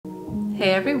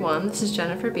Hey everyone, this is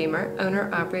Jennifer Beamer,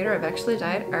 owner-operator of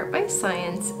ExpertlyDyed Art by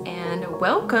Science, and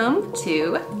welcome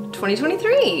to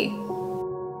 2023!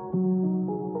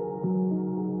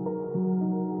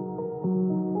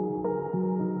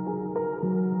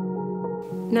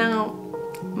 Now,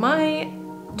 my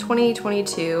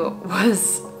 2022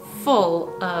 was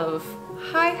full of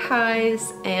high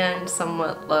highs and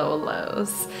somewhat low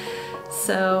lows.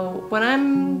 So when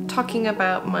I'm talking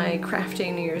about my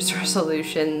crafting New Year's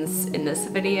resolutions in this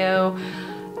video,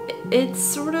 it's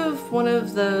sort of one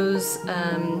of those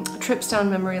trips down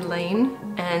memory lane,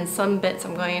 and some bits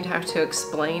I'm going to have to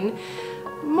explain,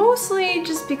 mostly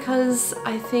just because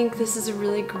I think this is a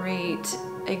really great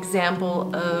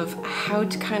example of how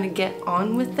to kind of get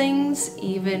on with things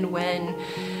even when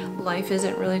life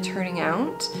isn't really turning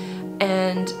out.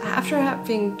 And after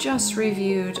having just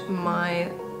reviewed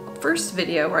my first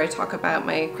video where I talk about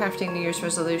my crafting New Year's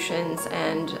resolutions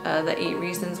and the 8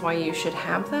 reasons why you should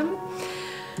have them,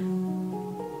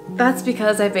 that's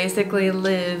because I basically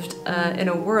lived in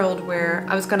a world where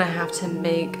I was gonna have to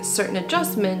make certain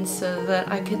adjustments so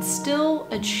that I could still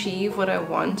achieve what I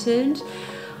wanted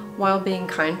while being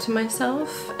kind to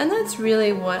myself. And that's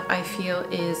really what I feel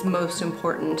is most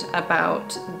important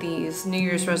about these New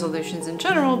Year's resolutions in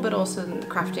general, but also the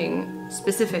crafting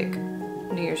specific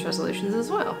New Year's resolutions as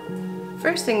well.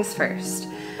 First things first,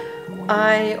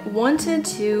 I wanted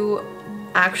to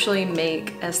actually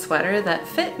make a sweater that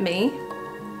fit me,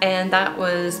 and that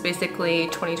was basically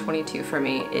 2022 for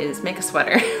me, is make a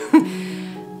sweater.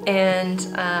 And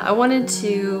I wanted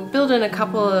to build in a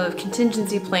couple of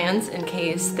contingency plans in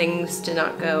case things did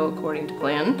not go according to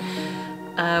plan,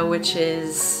 which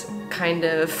is kind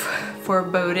of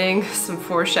foreboding, some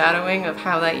foreshadowing of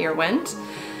how that year went.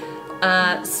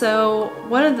 So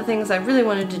one of the things I really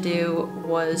wanted to do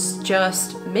was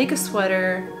just make a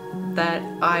sweater that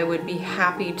I would be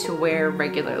happy to wear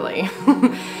regularly.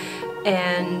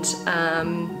 And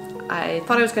I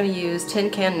thought I was going to use tin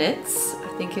can knits.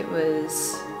 I think it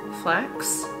was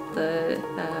flax, the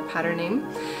pattern name.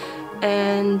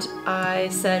 And I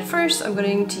said first I'm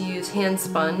going to use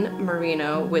handspun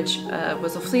merino, which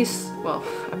was a fleece. Well,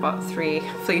 I bought 3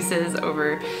 fleeces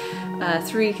over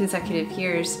 3 consecutive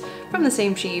years from the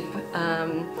same sheep.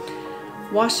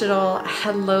 Washed it all, I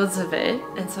had loads of it,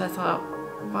 and so I thought,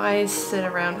 why sit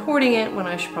around hoarding it when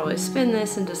I should probably spin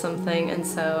this into something? And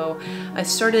so I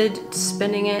started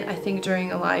spinning it, I think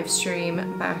during a live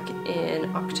stream back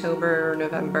in October or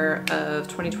November of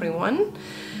 2021.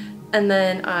 And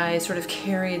then I sort of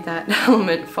carried that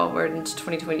element forward into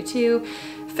 2022,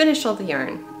 finished all the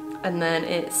yarn, and then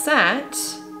it sat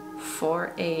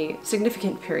for a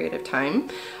significant period of time.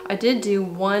 I did do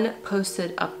one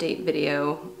posted update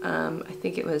video, I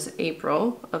think it was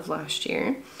April of last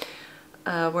year,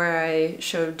 where I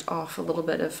showed off a little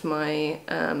bit of my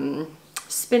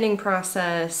spinning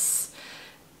process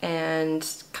and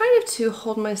kind of to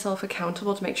hold myself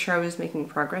accountable to make sure I was making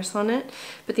progress on it.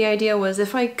 But the idea was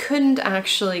if I couldn't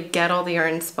actually get all the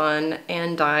yarn spun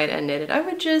and dyed and knitted, I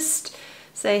would just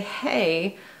say,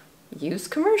 hey, use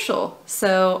commercial.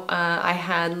 So I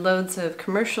had loads of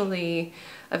commercially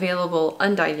available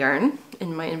undyed yarn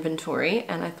in my inventory,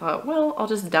 and I thought, well, I'll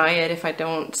just dye it if I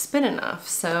don't spin enough.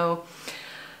 So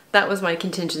that was my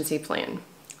contingency plan.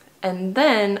 And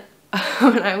then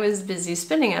when I was busy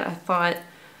spinning it, I thought,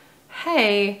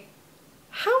 hey,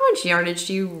 how much yardage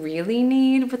do you really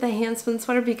need with a hand spin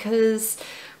sweater? Because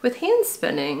with hand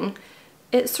spinning,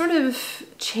 it sort of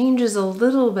changes a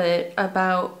little bit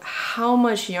about how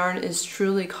much yarn is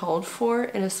truly called for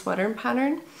in a sweater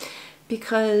pattern,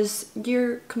 because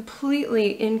you're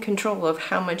completely in control of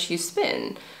how much you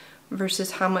spin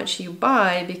versus how much you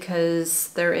buy, because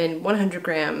they're in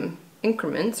 100-gram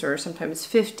increments, or sometimes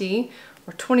 50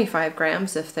 or 25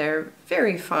 grams if they're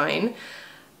very fine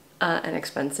and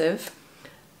expensive.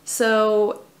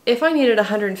 So if I needed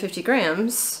 150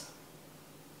 grams,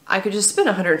 I could just spin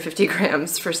 150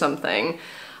 grams for something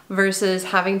versus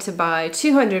having to buy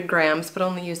 200 grams but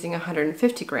only using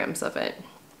 150 grams of it.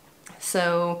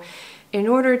 So in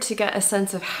order to get a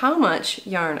sense of how much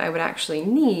yarn I would actually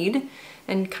need,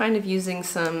 and kind of using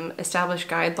some established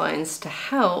guidelines to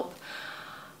help,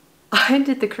 I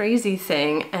did the crazy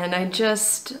thing and I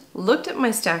just looked at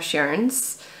my stash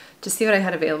yarns to see what I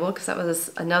had available, because that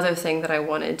was another thing that I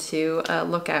wanted to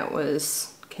look at,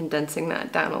 was condensing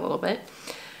that down a little bit,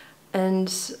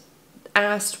 and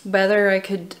asked whether I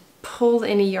could pull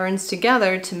any yarns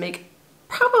together to make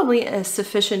probably a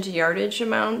sufficient yardage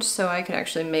amount so I could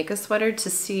actually make a sweater, to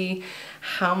see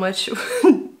how much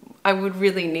I would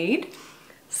really need.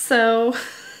 So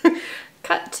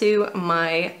cut to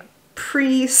my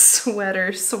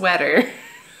pre-sweater sweater.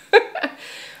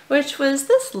 which was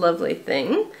this lovely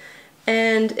thing.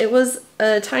 And it was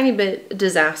a tiny bit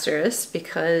disastrous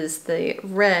because the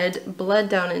red bled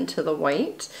down into the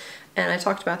white. And I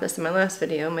talked about this in my last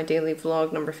video, my daily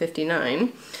vlog number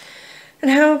 59,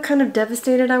 and how kind of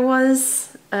devastated I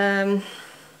was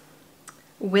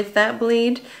with that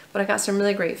bleed. But I got some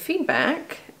really great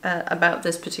feedback about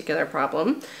this particular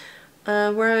problem,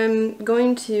 where I'm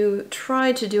going to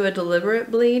try to do a deliberate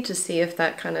bleed to see if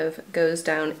that kind of goes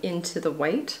down into the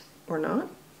white or not.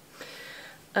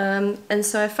 And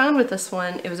so I found with this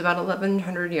one, it was about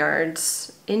 1,100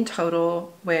 yards in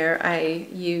total, where I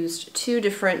used two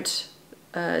different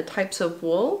types of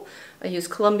wool. I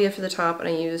used Columbia for the top and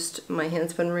I used my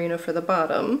handspun merino for the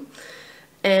bottom.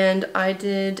 And I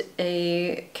did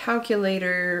a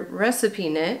calculator recipe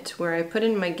knit where I put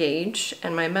in my gauge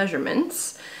and my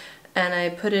measurements, and I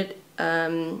put it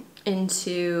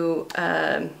into,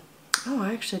 oh,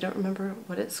 I actually don't remember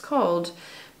what it's called.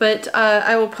 But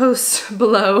I will post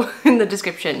below in the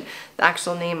description the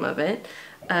actual name of it,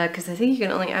 because I think you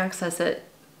can only access it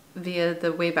via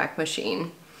the Wayback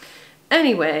Machine.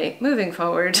 Anyway, moving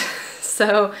forward,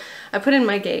 so I put in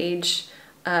my gauge,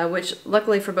 which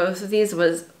luckily for both of these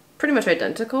was pretty much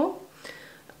identical.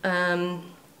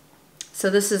 So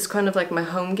this is kind of like my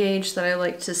home gauge that I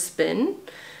like to spin.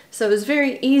 So it was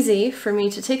very easy for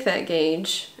me to take that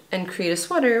gauge and create a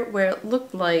sweater where it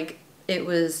looked like it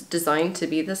was designed to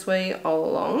be this way all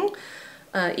along,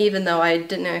 even though I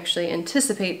didn't actually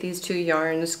anticipate these two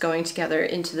yarns going together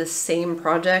into the same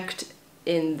project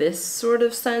in this sort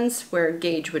of sense where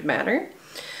gauge would matter.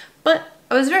 But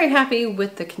I was very happy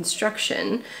with the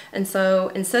construction, and so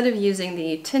instead of using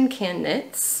the tin can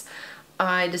knits,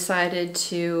 I decided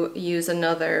to use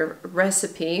another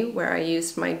recipe where I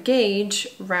used my gauge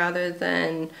rather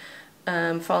than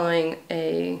following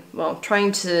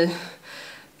trying to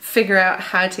figure out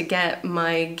how to get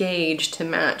my gauge to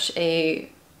match a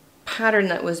pattern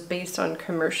that was based on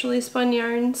commercially spun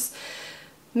yarns,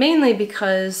 mainly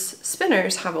because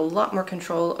spinners have a lot more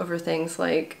control over things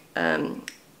like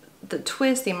the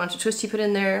twist, the amount of twist you put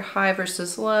in there, high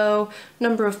versus low,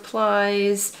 number of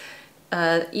plies,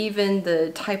 even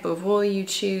the type of wool you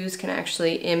choose can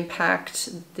actually impact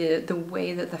the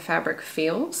way that the fabric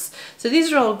feels. So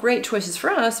these are all great choices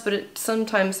for us, but it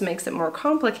sometimes makes it more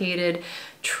complicated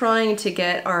trying to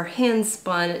get our hand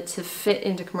spun to fit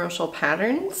into commercial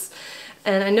patterns.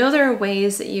 And I know there are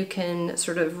ways that you can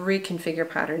sort of reconfigure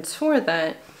patterns for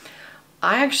that.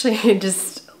 I actually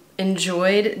just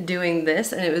enjoyed doing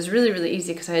this, and it was really, really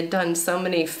easy because I had done so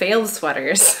many failed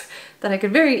sweaters that I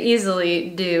could very easily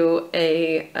do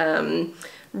a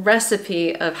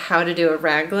recipe of how to do a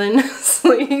raglan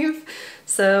sleeve.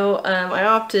 So I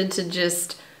opted to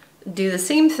just do the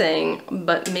same thing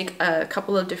but make a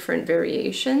couple of different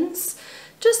variations,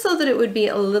 just so that it would be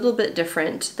a little bit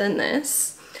different than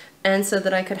this, and so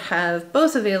that I could have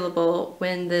both available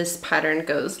when this pattern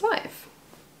goes live.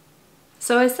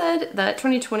 So I said that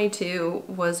 2022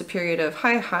 was a period of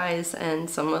high highs and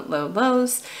somewhat low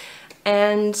lows,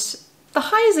 and the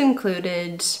highs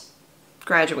included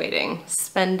graduating,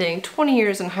 spending 20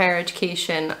 years in higher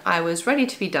education. I was ready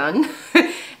to be done,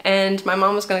 and my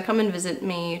mom was going to come and visit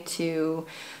me to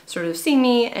sort of see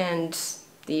me and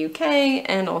the UK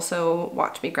and also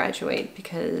watch me graduate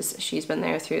because she's been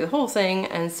there through the whole thing,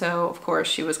 and so of course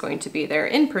she was going to be there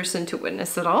in person to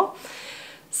witness it all.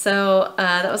 So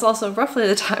that was also roughly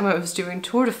the time I was doing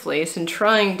Tour de Fleece and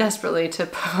trying desperately to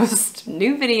post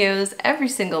new videos every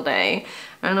single day.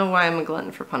 I don't know why I'm a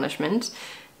glutton for punishment.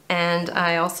 And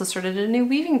I also started a new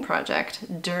weaving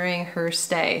project during her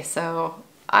stay. So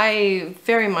I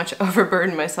very much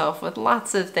overburdened myself with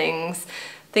lots of things,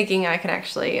 thinking I could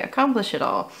actually accomplish it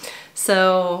all.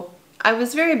 So I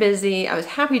was very busy. I was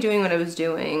happy doing what I was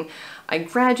doing. I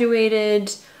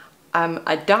graduated. I'm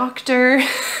a doctor,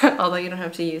 although you don't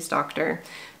have to use doctor.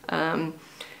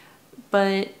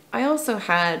 But I also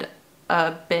had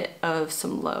a bit of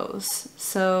some lows.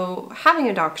 So having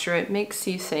a doctorate makes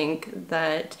you think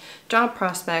that job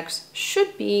prospects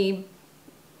should be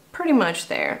pretty much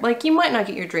there. Like, you might not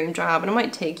get your dream job and it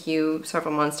might take you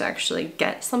several months to actually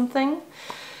get something.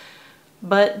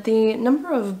 But the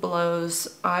number of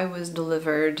blows I was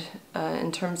delivered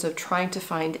in terms of trying to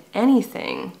find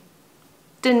anything,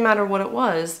 didn't matter what it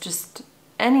was, just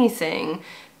anything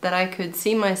that I could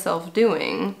see myself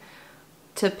doing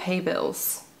to pay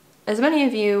bills. As many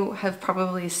of you have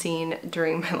probably seen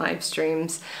during my live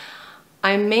streams,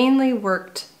 I mainly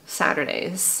worked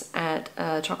Saturdays at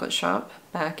a chocolate shop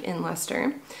back in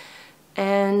Leicester,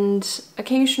 and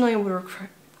occasionally I would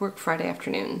work Friday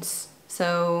afternoons.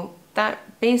 So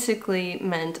that basically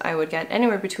meant I would get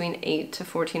anywhere between 8 to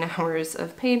 14 hours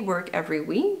of paid work every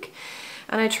week.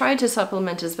 And I tried to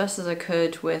supplement as best as I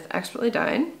could with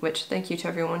ExpertlyDyed, which thank you to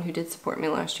everyone who did support me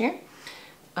last year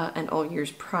and all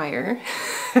years prior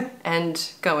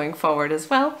and going forward as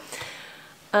well.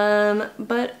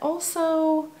 But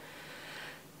also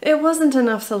it wasn't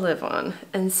enough to live on.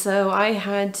 And so I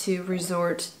had to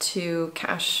resort to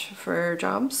cash for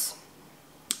jobs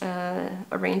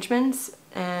arrangements,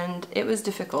 and it was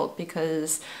difficult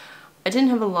because I didn't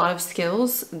have a lot of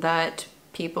skills that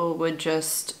people would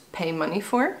just pay money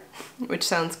for, which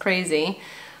sounds crazy,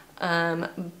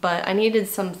 but I needed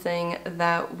something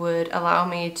that would allow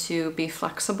me to be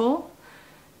flexible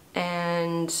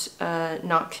and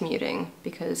not commuting,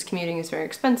 because commuting is very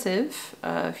expensive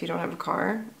if you don't have a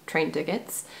car, train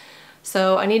tickets.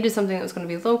 So I needed something that was going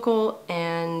to be local,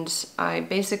 and I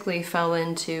basically fell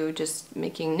into just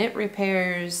making knit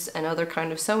repairs and other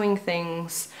kind of sewing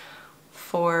things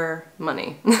for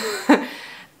money.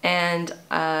 And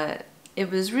it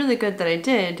was really good that I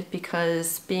did,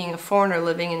 because being a foreigner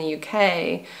living in the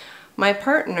UK, my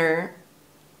partner,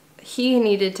 he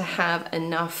needed to have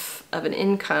enough of an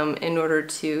income in order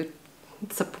to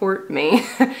support me.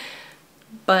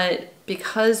 But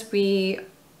because we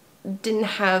didn't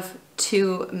have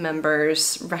 2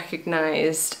 members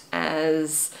recognized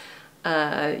as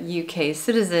UK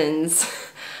citizens,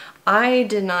 I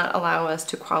did not allow us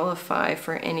to qualify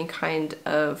for any kind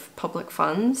of public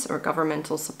funds or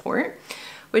governmental support,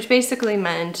 which basically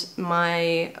meant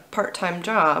my part-time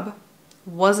job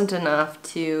wasn't enough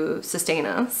to sustain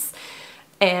us.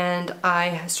 And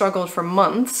I struggled for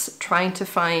months trying to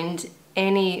find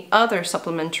any other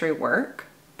supplementary work,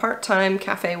 part-time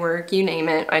cafe work, you name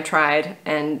it. I tried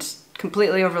and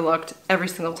completely overlooked every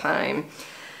single time.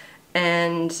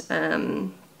 And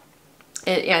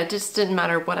it just didn't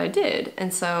matter what I did.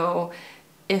 And so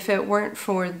if it weren't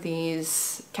for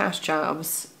these cash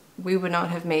jobs, we would not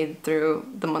have made through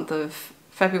the month of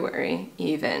February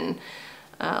even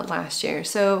last year.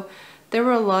 So there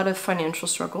were a lot of financial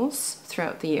struggles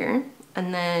throughout the year.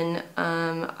 And then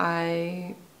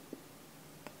I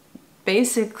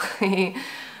basically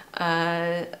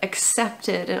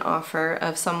accepted an offer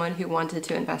of someone who wanted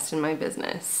to invest in my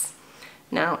business.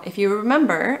 Now, if you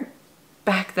remember,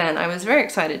 back then I was very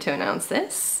excited to announce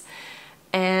this,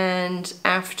 and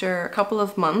after a couple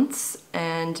of months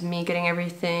and me getting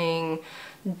everything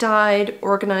dyed,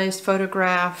 organized,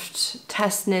 photographed,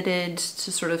 test knitted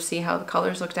to sort of see how the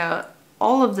colors looked out,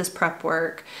 all of this prep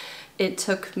work, it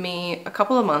took me a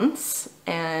couple of months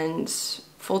and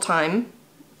full-time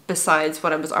besides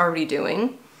what I was already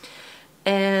doing.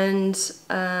 And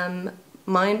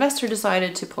my investor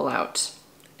decided to pull out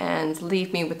and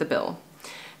leave me with the bill,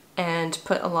 and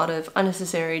put a lot of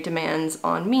unnecessary demands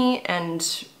on me,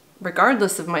 and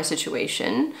regardless of my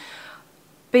situation,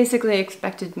 basically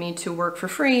expected me to work for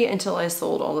free until I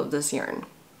sold all of this yarn.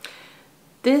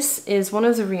 This is one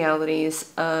of the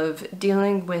realities of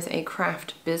dealing with a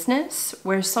craft business,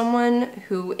 where someone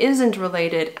who isn't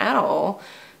related at all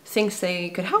thinks they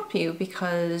could help you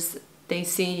because they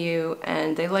see you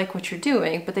and they like what you're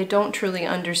doing, but they don't truly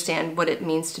understand what it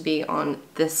means to be on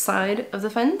this side of the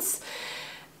fence.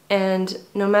 And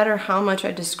no matter how much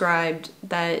I described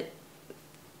that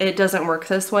it doesn't work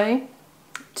this way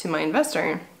to my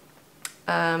investor,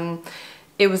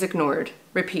 it was ignored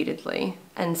repeatedly.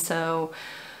 And so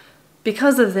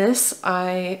because of this,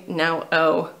 I now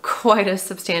owe quite a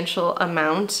substantial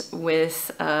amount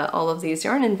with all of these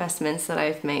yarn investments that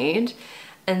I've made.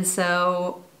 And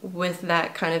so with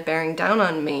that kind of bearing down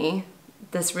on me,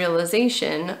 this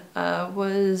realization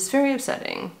was very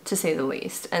upsetting, to say the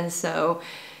least. And so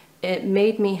it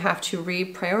made me have to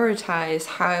reprioritize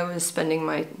how I was spending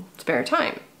my spare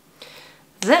time.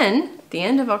 Then, at the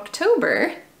end of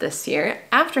October this year,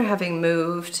 after having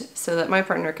moved so that my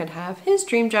partner could have his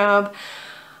dream job,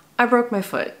 I broke my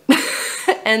foot.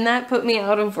 And that put me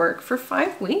out of work for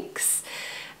 5 weeks.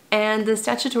 And the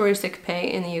statutory sick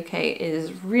pay in the UK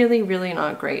is really, really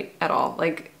not great at all.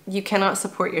 Like, you cannot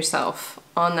support yourself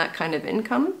on that kind of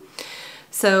income.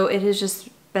 So it has just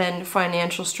been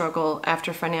financial struggle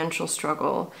after financial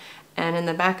struggle. And in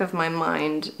the back of my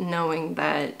mind, knowing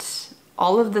that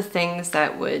all of the things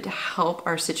that would help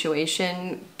our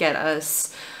situation get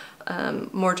us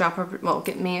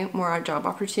get me more job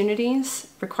opportunities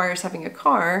requires having a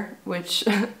car, which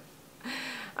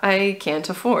I can't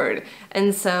afford.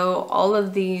 And so all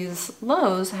of these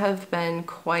lows have been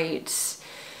quite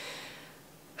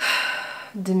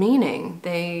demeaning.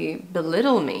 They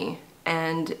belittle me,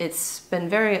 and it's been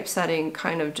very upsetting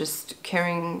kind of just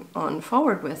carrying on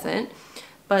forward with it.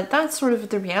 but that's sort of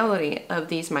the reality of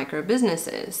these micro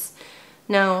businesses.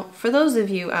 Now, for those of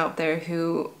you out there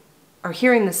who are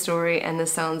hearing the story and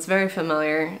this sounds very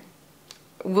familiar,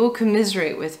 will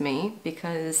commiserate with me,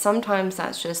 because sometimes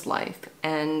that's just life.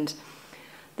 And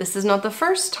this is not the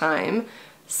first time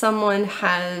someone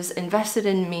has invested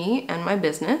in me and my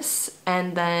business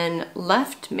and then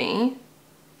left me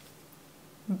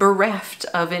bereft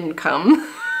of income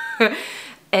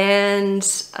and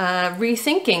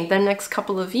rethinking the next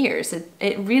couple of years.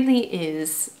 It really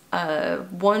is a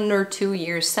 1 or 2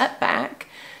 year setback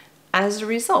as a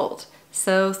result.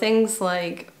 So things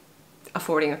like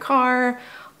affording a car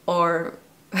or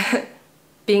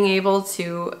being able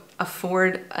to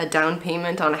afford a down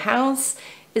payment on a house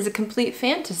is a complete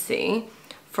fantasy.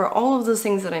 For all of those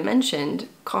things that I mentioned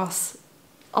costs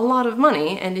a lot of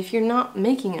money, and if you're not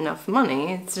making enough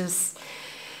money,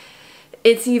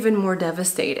 it's even more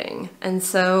devastating. And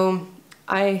so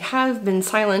I have been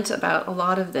silent about a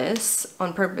lot of this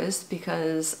on purpose,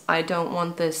 because I don't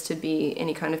want this to be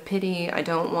any kind of pity. I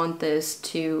don't want this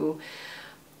to,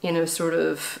 you know, sort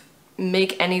of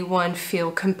make anyone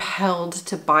feel compelled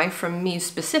to buy from me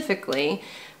specifically.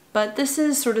 But this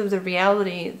is sort of the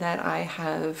reality that I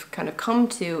have kind of come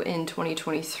to in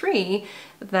 2023,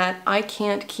 that I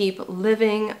can't keep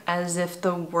living as if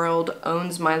the world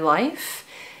owns my life.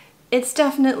 It's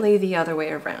definitely the other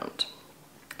way around.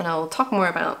 And I'll talk more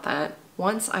about that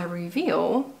once I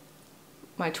reveal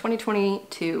my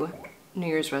 2022 New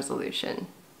Year's resolution.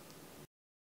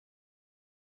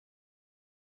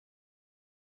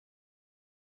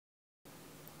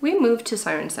 We moved to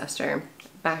Cirencester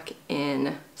back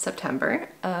in September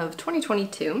of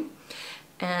 2022,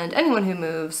 and anyone who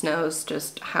moves knows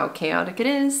just how chaotic it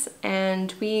is,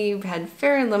 and we had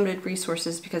very limited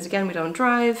resources because, again, we don't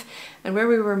drive, and where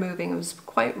we were moving was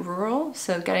quite rural,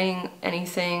 so getting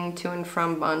anything to and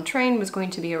from on train was going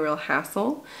to be a real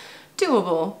hassle.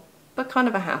 Doable, but kind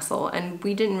of a hassle, and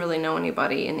we didn't really know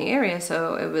anybody in the area,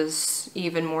 so it was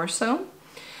even more so.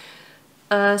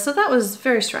 So that was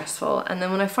very stressful, and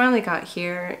then when I finally got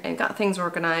here and got things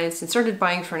organized and started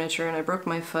buying furniture and I broke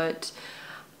my foot,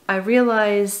 I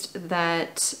realized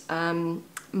that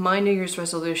my New Year's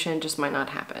resolution just might not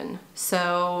happen.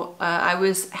 So I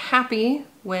was happy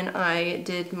when I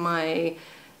did my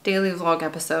daily vlog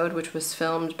episode, which was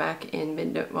filmed back in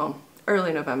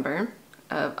early November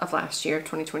of last year,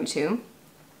 2022,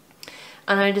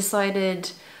 and I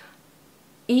decided,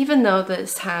 even though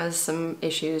this has some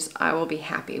issues, I will be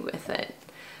happy with it.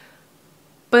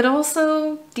 But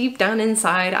also, deep down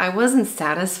inside, I wasn't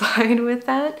satisfied with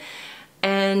that.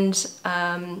 And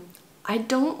I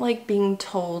don't like being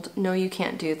told, no, you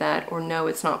can't do that, or no,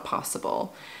 it's not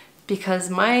possible. Because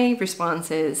my response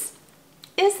is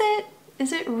it?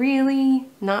 Is it really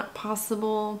not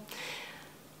possible?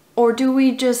 Or do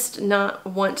we just not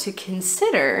want to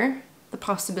consider the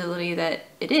possibility that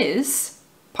it is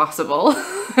possible?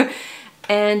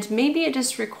 And maybe it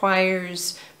just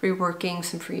requires reworking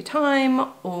some free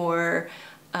time, or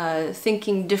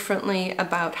thinking differently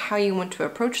about how you want to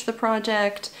approach the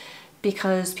project,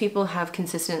 because people have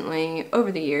consistently,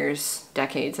 over the years,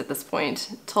 decades at this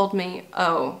point, told me,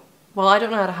 oh, well, I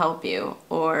don't know how to help you,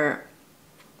 or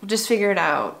just figure it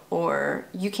out, or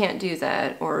you can't do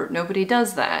that, or nobody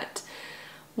does that.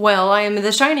 Well, I am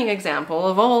the shining example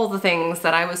of all the things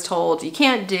that I was told you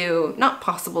can't do, not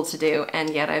possible to do, and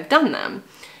yet I've done them.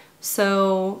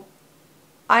 So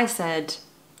I said,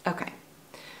 okay,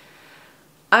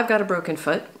 I've got a broken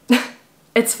foot.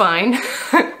 It's fine.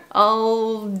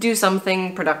 I'll do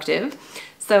something productive.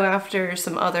 So after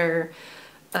some other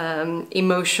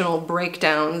emotional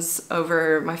breakdowns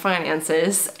over my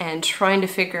finances and trying to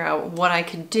figure out what I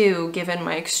could do given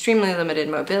my extremely limited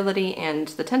mobility and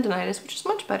the tendonitis, which is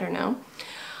much better now,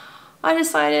 I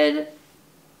decided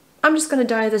I'm just gonna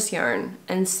dye this yarn.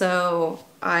 And so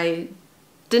I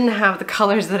didn't have the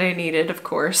colors that I needed, of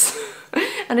course,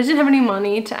 and I didn't have any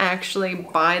money to actually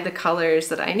buy the colors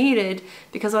that I needed,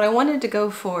 because what I wanted to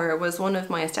go for was one of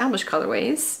my established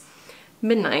colorways,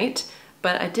 Midnight,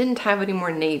 but I didn't have any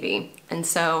more navy. And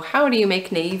so how do you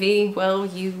make navy? Well,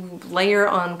 you layer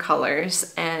on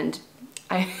colors, and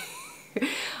I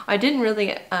didn't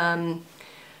really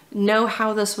know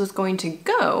how this was going to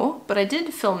go, but I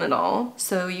did film it all.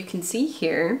 So you can see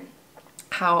here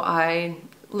how I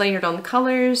layered on the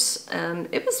colors.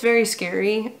 It was very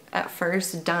scary at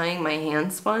first dyeing my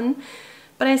handspun,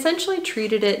 but I essentially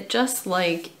treated it just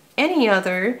like any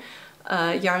other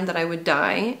yarn that I would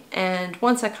dye. And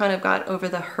once I kind of got over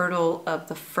the hurdle of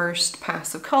the first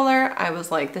pass of color, I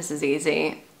was like, this is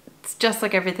easy. It's just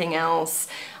like everything else.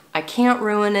 I can't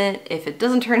ruin it. If it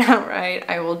doesn't turn out right,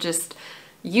 I will just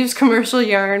use commercial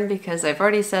yarn because I've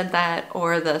already said that,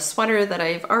 or the sweater that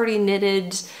I've already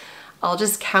knitted, I'll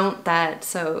just count that.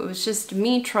 So it was just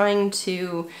me trying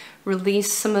to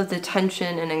release some of the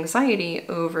tension and anxiety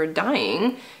over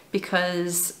dyeing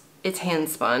because it's hand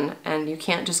spun and you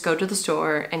can't just go to the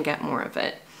store and get more of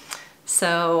it.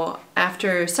 So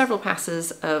after several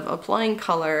passes of applying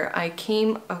color, I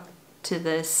came up to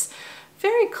this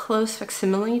very close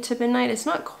facsimile to Midnight. It's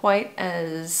not quite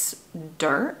as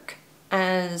dark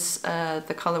as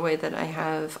the colorway that I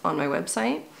have on my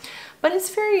website, but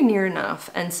it's very near enough.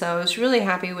 And so I was really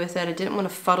happy with it. I didn't want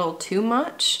to fuddle too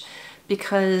much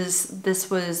because this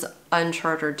was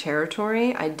uncharted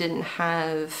territory. I didn't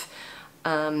have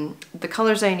the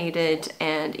colors I needed,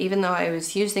 and even though I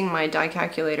was using my dye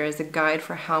calculator as a guide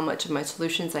for how much of my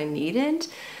solutions I needed,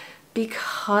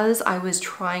 because I was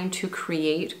trying to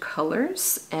create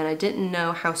colors and I didn't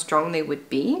know how strong they would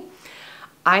be,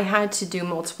 I had to do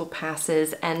multiple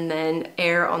passes and then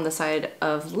err on the side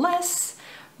of less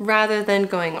rather than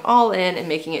going all in and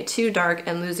making it too dark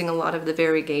and losing a lot of the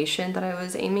variegation that I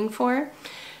was aiming for.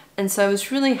 And so I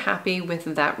was really happy with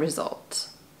that result.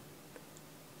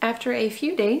 After a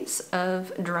few days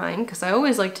of drying, because I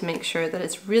always like to make sure that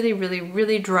it's really, really,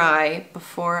 really dry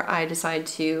before I decide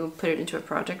to put it into a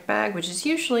project bag, which is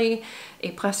usually a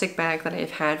plastic bag that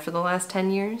I've had for the last 10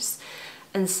 years.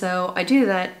 And so I do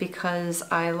that because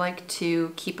I like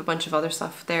to keep a bunch of other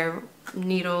stuff there,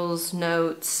 needles,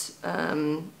 notes,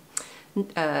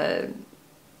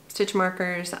 stitch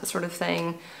markers, that sort of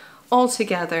thing, all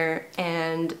together.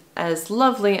 And as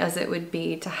lovely as it would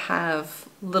be to have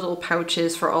little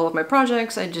pouches for all of my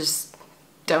projects, I just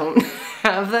don't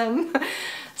have them.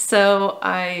 So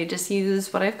I just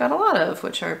use what I've got a lot of,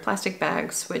 which are plastic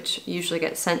bags, which usually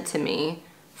get sent to me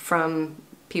from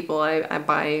people I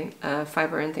buy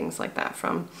fiber and things like that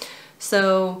from.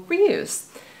 So reuse.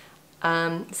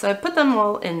 So I put them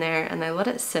all in there and I let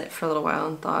it sit for a little while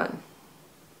and thought,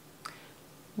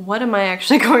 what am I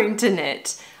actually going to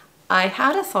knit? I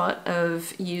had a thought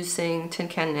of using Tin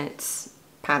Can Knits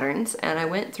patterns, and I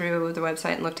went through the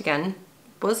website and looked again.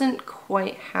 Wasn't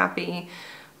quite happy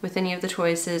with any of the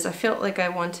choices. I felt like I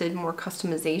wanted more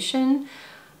customization,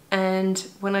 and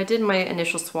when I did my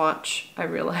initial swatch, I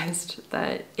realized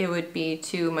that it would be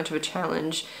too much of a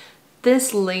challenge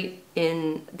this late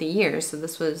in the year. So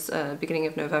this was beginning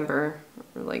of November,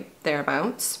 or like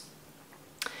thereabouts.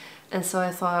 And so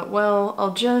I thought, well,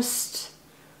 I'll just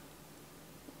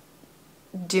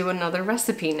do another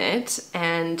recipe knit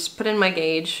and put in my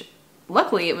gauge.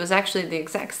 Luckily, it was actually the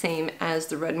exact same as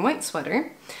the red and white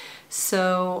sweater,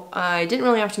 so I didn't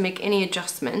really have to make any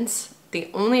adjustments. The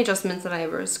only adjustments that I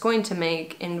was going to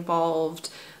make involved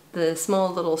the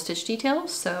small little stitch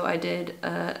details, so I did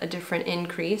a different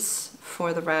increase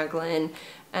for the raglan,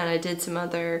 and I did some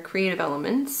other creative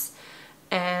elements,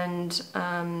 and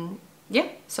yeah,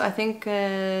 so I think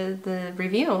the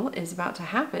reveal is about to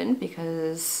happen,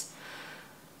 because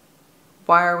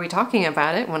why are we talking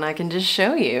about it when I can just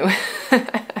show you?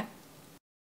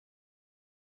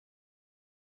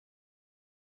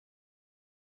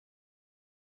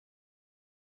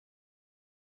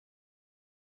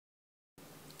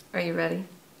 Are you ready?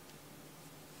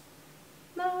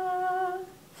 Ah.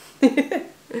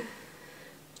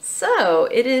 So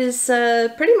it is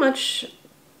pretty much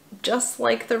just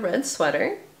like the red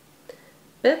sweater, a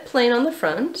bit plain on the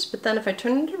front, but then if I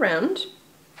turn it around,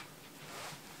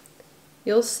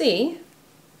 you'll see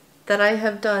that I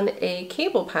have done a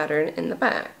cable pattern in the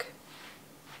back.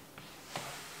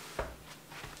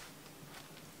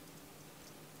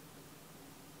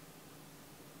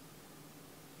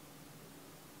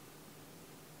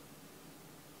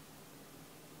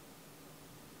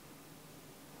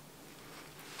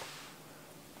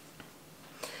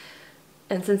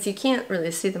 And since you can't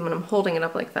really see them when I'm holding it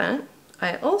up like that,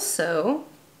 I also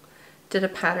did a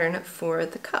pattern for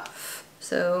the cuff.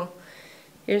 So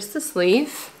here's the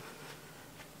sleeve,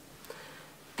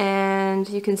 and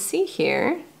you can see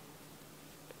here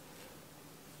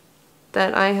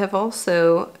that I have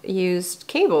also used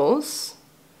cables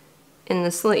in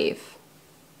the sleeve.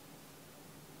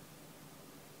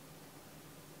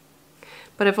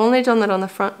 But I've only done that on the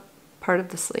front part of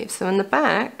the sleeve. So in the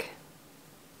back,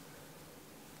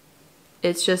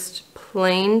 it's just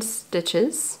plain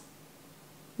stitches.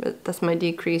 That's my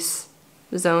decrease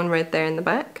zone right there in the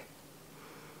back.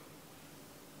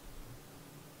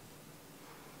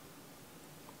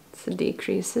 So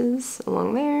decreases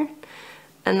along there.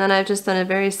 And then I've just done a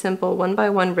very simple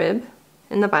 1x1 rib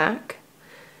in the back.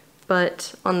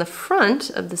 But on the front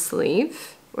of the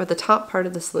sleeve, or the top part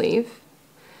of the sleeve,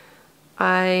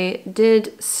 I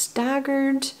did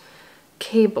staggered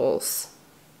cables.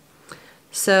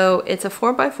 So it's a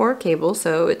 4x4 cable,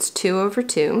 so it's 2 over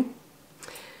 2.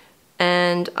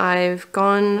 And I've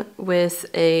gone with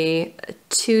a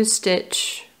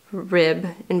 2-stitch rib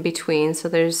in between, so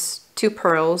there's 2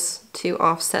 purls to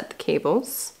offset the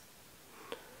cables.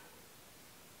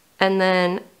 And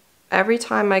then every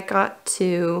time I got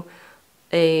to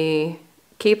a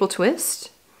cable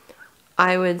twist,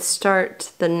 I would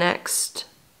start the next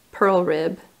purl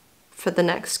rib for the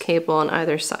next cable on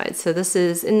either side. So this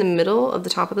is in the middle of the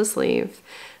top of the sleeve,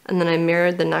 and then I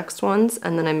mirrored the next ones,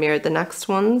 and then I mirrored the next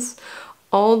ones,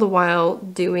 all the while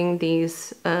doing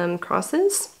these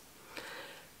crosses.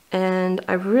 And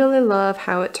I really love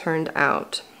how it turned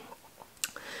out.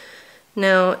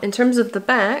 Now, in terms of the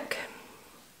back,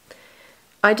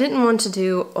 I didn't want to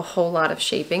do a whole lot of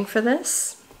shaping for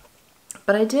this,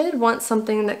 but I did want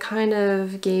something that kind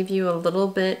of gave you a little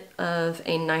bit of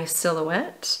a nice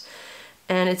silhouette,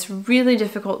 and it's really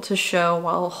difficult to show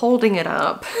while holding it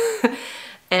up.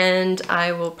 And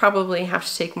I will probably have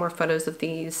to take more photos of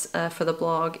these for the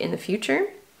blog in the future.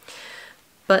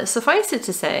 But suffice it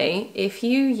to say, if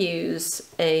you use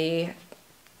a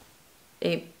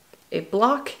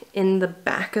block in the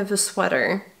back of a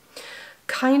sweater,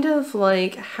 kind of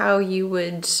like how you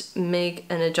would make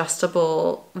an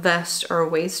adjustable vest or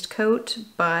waistcoat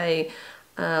by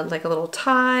like a little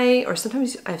tie, or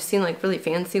sometimes I've seen like really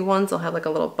fancy ones, they'll have like a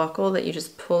little buckle that you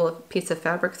just pull a piece of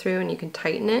fabric through and you can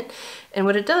tighten it. And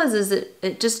what it does is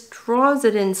it just draws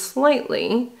it in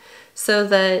slightly so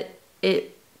that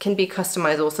it can be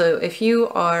customizable. So if you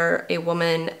are a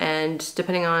woman and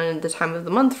depending on the time of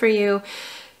the month for you,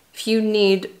 if you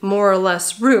need more or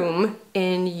less room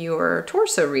in your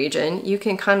torso region, you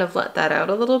can kind of let that out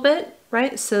a little bit,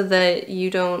 right? So that you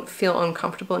don't feel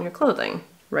uncomfortable in your clothing,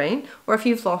 right? Or if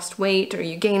you've lost weight or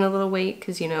you gain a little weight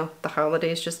because, you know, the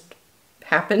holidays just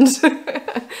happened.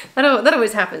 that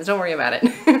always happens, don't worry about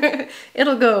it.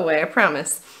 It'll go away, I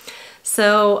promise.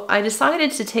 So I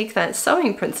decided to take that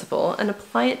sewing principle and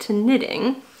apply it to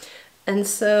knitting. And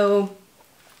so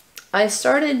I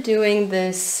started doing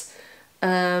this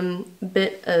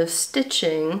bit of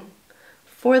stitching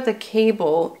for the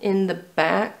cable in the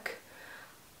back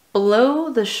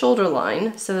below the shoulder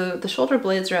line. So the shoulder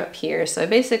blades are up here. So I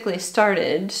basically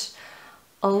started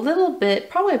a little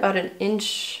bit, probably about an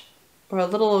inch or a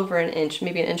little over an inch,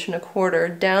 maybe an inch and a quarter,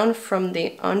 down from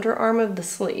the underarm of the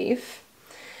sleeve.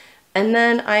 And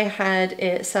then I had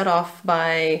it set off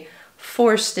by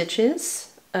 4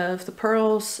 stitches of the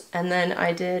purls, and then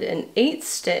I did an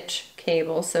 8-stitch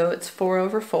cable, so it's 4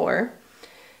 over 4.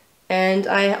 And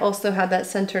I also had that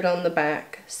centered on the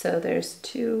back. So there's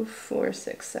 2, 4,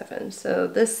 6, 7. So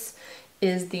this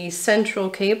is the central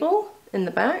cable in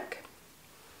the back.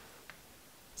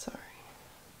 Sorry.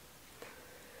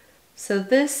 So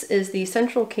this is the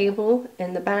central cable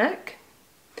in the back.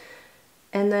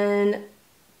 And then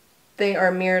they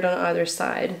are mirrored on either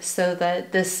side so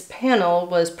that this panel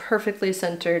was perfectly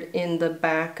centered in the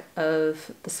back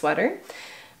of the sweater.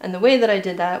 And the way that I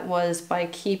did that was by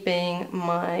keeping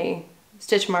my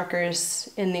stitch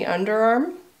markers in the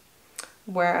underarm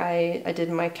where I did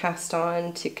my cast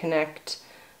on to connect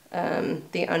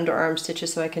the underarm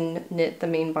stitches so I can knit the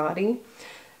main body.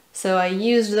 So I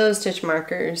used those stitch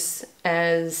markers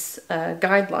as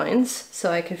guidelines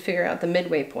so I could figure out the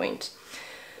midway point.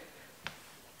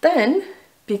 Then,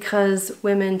 because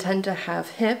women tend to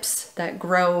have hips that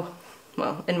grow,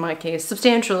 well, in my case,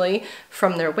 substantially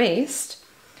from their waist,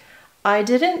 I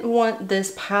didn't want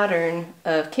this pattern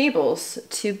of cables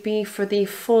to be for the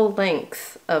full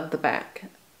length of the back.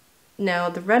 Now,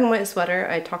 the red and white sweater,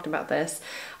 I talked about this,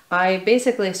 I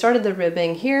basically started the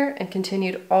ribbing here and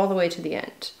continued all the way to the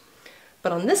end.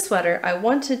 But on this sweater, I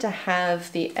wanted to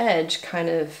have the edge kind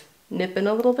of nip in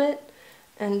a little bit.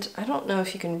 And I don't know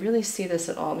if you can really see this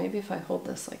at all. Maybe if I hold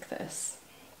this like this.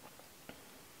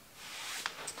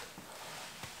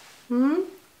 I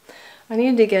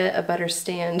need to get a better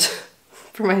stand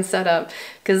for my setup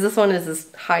because this one is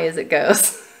as high as it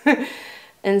goes.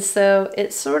 And so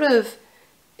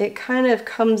it kind of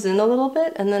comes in a little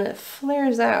bit and then it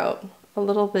flares out a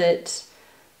little bit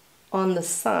on the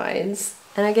sides.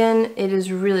 And again, it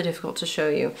is really difficult to show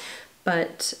you.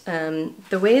 But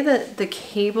the way that the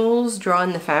cables draw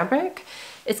in the fabric,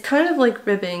 it's kind of like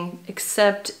ribbing,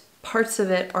 except parts of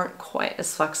it aren't quite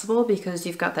as flexible because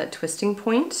you've got that twisting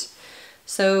point.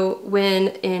 So when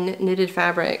in knitted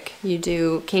fabric you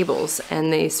do cables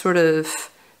and they sort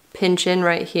of pinch in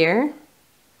right here,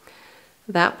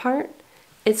 that part,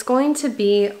 it's going to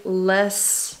be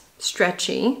less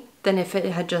stretchy than if it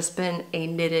had just been a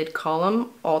knitted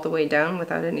column all the way down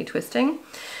without any twisting.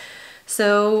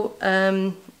 So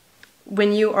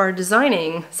when you are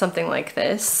designing something like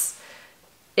this,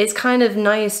 it's kind of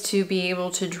nice to be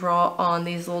able to draw on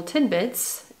these little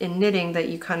tidbits in knitting that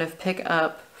you kind of pick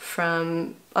up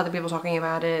from other people talking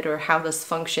about it or how this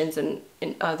functions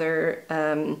in other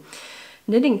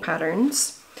knitting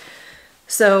patterns.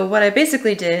 So what I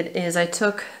basically did is I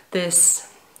took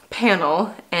this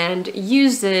panel and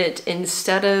used it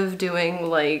instead of doing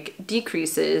like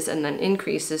decreases and then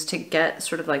increases to get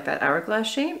sort of like that hourglass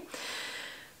shape,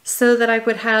 so that I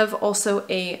would have also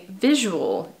a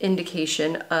visual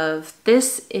indication of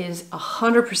this is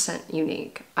 100%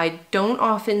 unique. I don't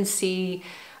often see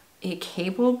a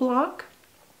cable block,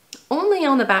 only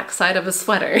on the back side of a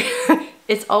sweater.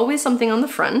 It's always something on the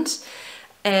front.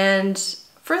 And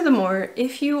furthermore,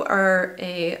 if you are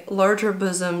a larger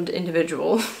bosomed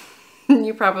individual,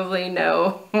 you probably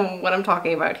know what I'm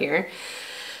talking about here.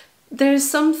 There's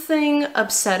something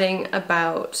upsetting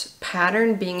about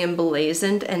pattern being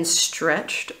emblazoned and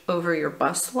stretched over your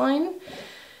bust line,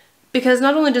 because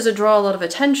not only does it draw a lot of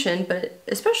attention, but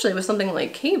especially with something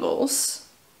like cables,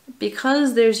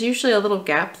 because there's usually a little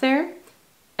gap there,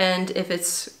 and if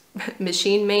it's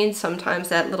machine made, sometimes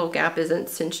that little gap isn't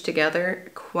cinched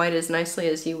together quite as nicely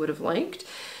as you would have liked.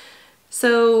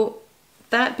 So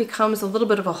that becomes a little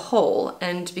bit of a hole,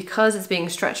 and because it's being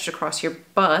stretched across your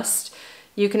bust,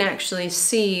 you can actually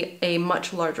see a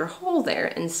much larger hole there.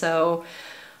 And so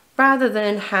rather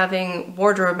than having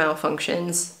wardrobe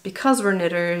malfunctions, because we're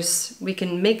knitters, we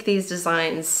can make these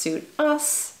designs suit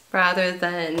us rather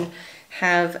than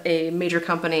have a major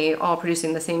company all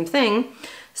producing the same thing.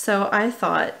 So I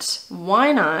thought,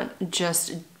 why not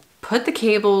just put the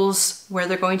cables where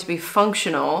they're going to be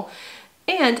functional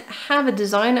and have a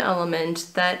design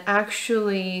element that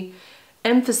actually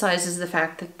emphasizes the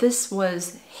fact that this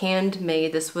was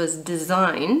handmade, this was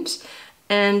designed,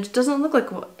 and doesn't look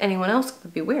like what anyone else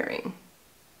would be wearing.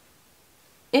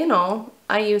 In all,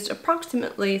 I used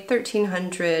approximately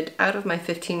 1,300 out of my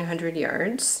 1,500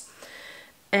 yards,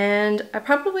 and I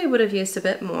probably would have used a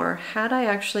bit more had I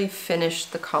actually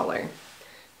finished the collar.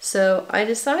 So I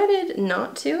decided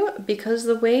not to, because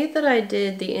the way that I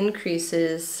did the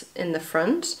increases in the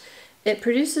front, it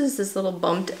produces this little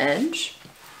bumped edge.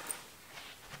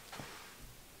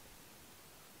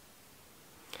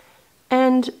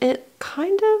 And it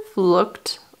kind of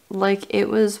looked like it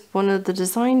was one of the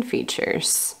design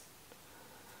features.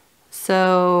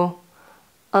 So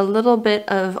a little bit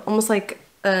of almost like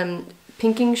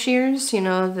pinking shears, you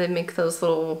know, they make those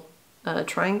little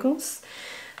triangles.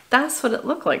 That's what it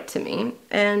looked like to me.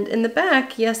 And in the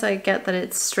back, yes, I get that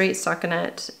it's straight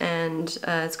stockinette and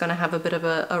it's gonna have a bit of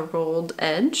a rolled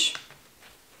edge,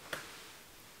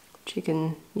 which you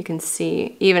can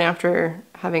see even after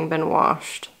having been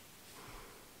washed.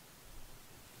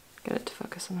 Get it to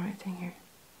focus on the right thing here.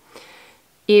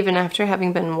 Even after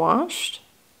having been washed,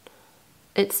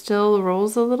 it still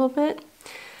rolls a little bit.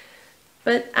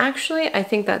 But actually, I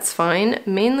think that's fine,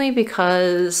 mainly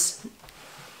because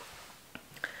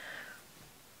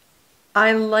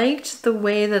I liked the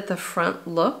way that the front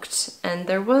looked, and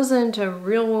there wasn't a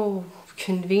real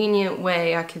convenient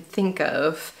way I could think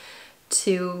of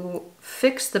to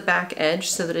fix the back edge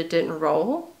so that it didn't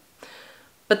roll.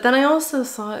 But then I also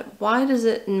thought, why does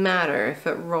it matter if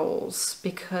it rolls?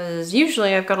 Because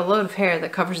usually I've got a load of hair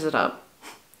that covers it up.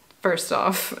 First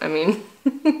off, I mean,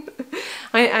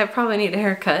 I probably need a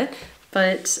haircut,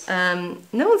 but no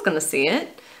one's gonna see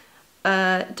it.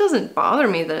 It doesn't bother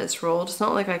me that it's rolled. It's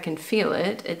not like I can feel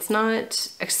it. It's not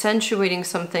accentuating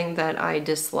something that I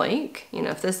dislike. You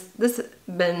know, if this had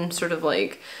been sort of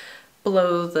like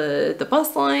below the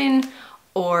bust line,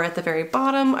 or at the very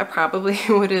bottom, I probably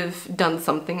would have done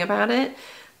something about it.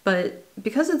 But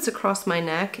because it's across my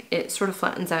neck, it sort of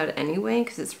flattens out anyway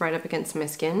because it's right up against my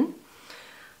skin.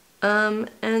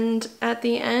 And at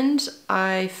the end,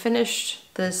 I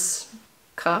finished this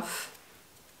cuff.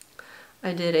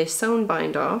 I did a sewn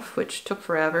bind off, which took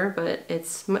forever, but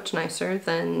it's much nicer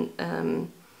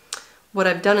than what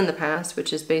I've done in the past,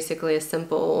 which is basically a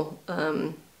simple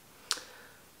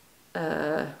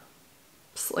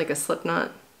like a slip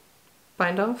knot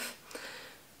bind off.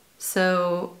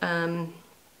 So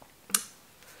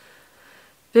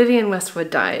Vivienne Westwood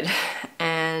died,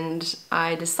 and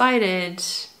I decided,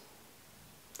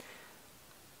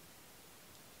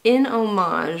 in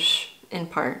homage in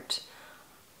part,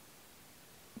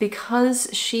 because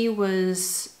she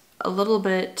was a little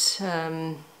bit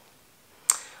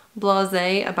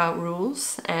blasé about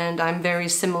rules, and I'm very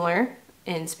similar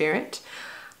in spirit,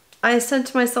 I said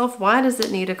to myself, why does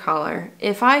it need a collar?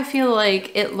 If I feel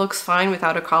like it looks fine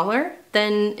without a collar,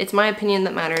 then it's my opinion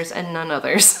that matters and none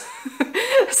others.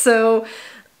 So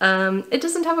it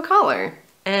doesn't have a collar.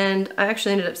 And I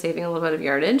actually ended up saving a little bit of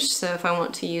yardage, so if I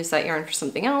want to use that yarn for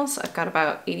something else, I've got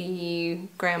about 80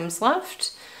 grams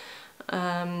left.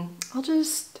 I'll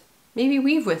just maybe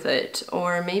weave with it,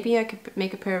 or maybe I could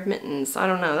make a pair of mittens. I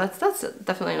don't know, that's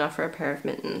definitely enough for a pair of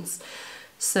mittens.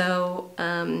 So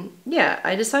yeah,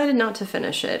 I decided not to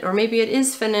finish it, or maybe it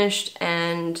is finished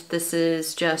and this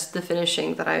is just the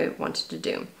finishing that I wanted to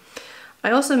do. I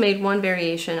also made one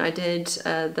variation. I did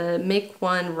the make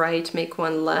one right, make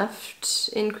one left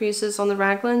increases on the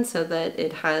raglan so that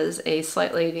it has a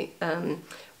slightly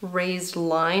raised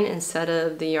line instead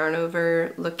of the yarn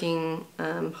over looking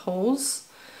holes.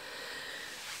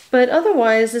 But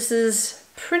otherwise, this is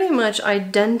pretty much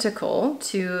identical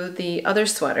to the other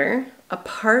sweater,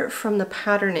 apart from the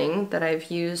patterning that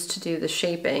I've used to do the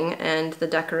shaping and the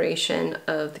decoration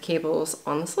of the cables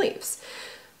on the sleeves.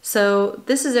 So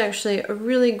this is actually a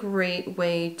really great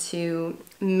way to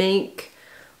make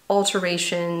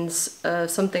alterations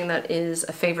of something that is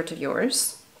a favorite of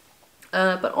yours.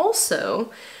 But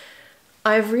also,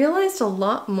 I've realized a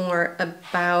lot more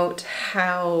about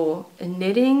how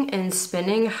knitting and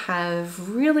spinning have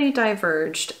really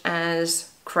diverged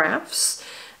as crafts,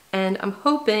 and I'm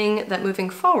hoping that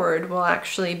moving forward we'll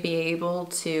actually be able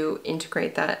to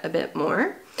integrate that a bit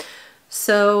more.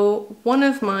 So one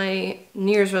of my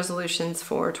New Year's resolutions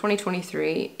for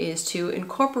 2023 is to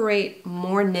incorporate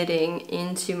more knitting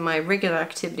into my regular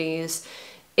activities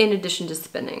in addition to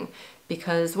spinning.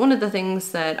 Because one of the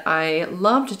things that I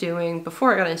loved doing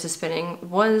before I got into spinning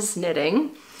was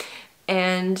knitting.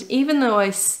 And even though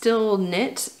I still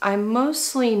knit, I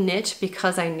mostly knit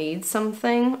because I need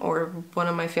something or one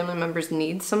of my family members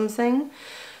needs something.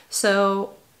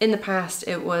 So in the past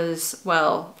it was,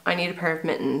 well, I need a pair of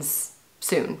mittens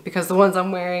soon because the ones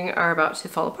I'm wearing are about to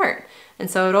fall apart. And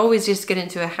so I'd always just get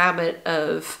into a habit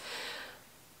of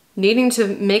needing to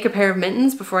make a pair of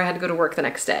mittens before I had to go to work the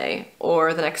next day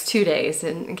or the next 2 days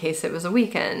in case it was a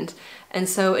weekend. And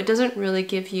so it doesn't really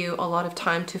give you a lot of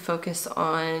time to focus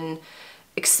on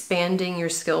expanding your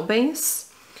skill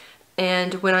base.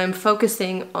 And when I'm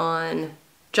focusing on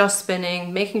just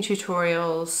spinning, making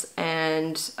tutorials,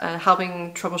 and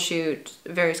helping troubleshoot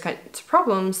various kinds of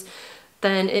problems,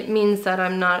 then it means that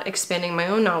I'm not expanding my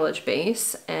own knowledge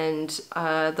base, and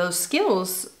those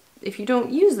skills, if you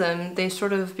don't use them, they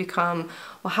sort of become,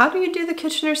 well, how do you do the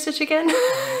Kitchener stitch again?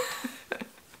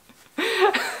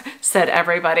 Said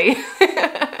everybody.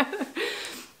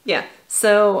 Yeah,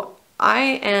 so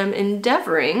I am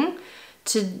endeavoring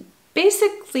to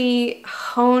basically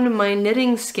hone my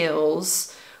knitting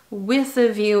skills with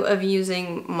the view of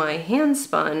using my hand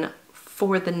spun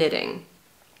for the knitting.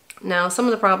 Now, some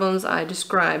of the problems I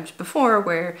described before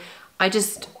where I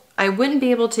wouldn't be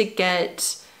able to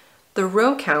get the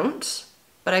row count,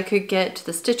 but I could get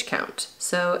the stitch count.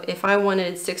 So if I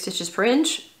wanted 6 stitches per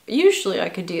inch, usually I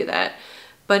could do that.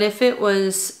 But if it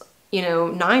was,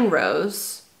 9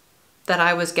 rows that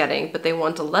I was getting, but they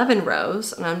want 11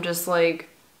 rows, and I'm just like,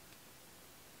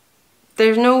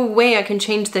 there's no way I can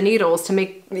change the needles to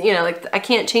make, I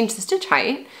can't change the stitch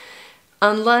height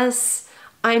unless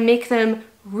I make them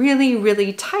really,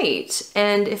 really tight.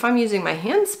 And if I'm using my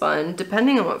hand spun,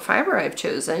 depending on what fiber I've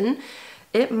chosen,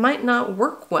 it might not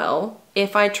work well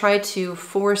if I try to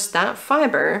force that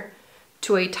fiber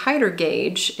to a tighter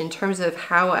gauge in terms of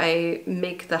how I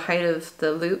make the height of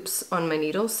the loops on my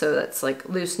needle. So that's like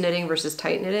loose knitting versus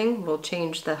tight knitting will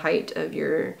change the height of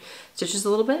your stitches a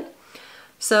little bit.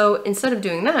 So instead of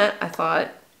doing that, I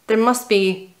thought there must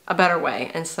be a better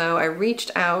way. And so I reached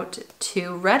out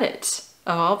to Reddit,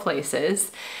 of all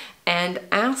places, and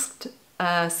asked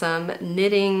some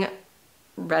knitting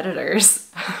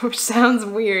Redditors, which sounds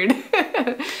weird,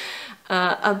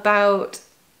 about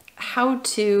how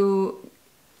to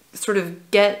sort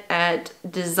of get at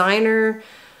designer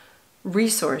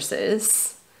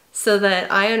resources so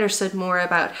that I understood more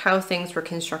about how things were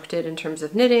constructed in terms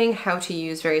of knitting, how to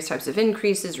use various types of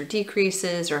increases or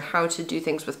decreases, or how to do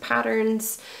things with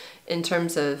patterns in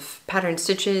terms of pattern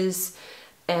stitches.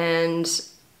 And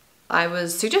I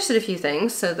was suggested a few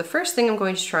things. So the first thing I'm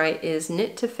going to try is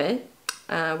knit to fit,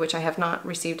 which I have not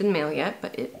received in mail yet,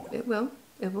 but it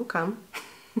will come.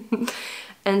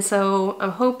 And so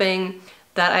I'm hoping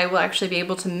that I will actually be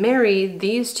able to marry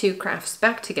these two crafts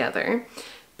back together,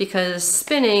 because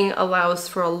spinning allows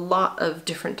for a lot of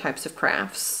different types of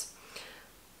crafts.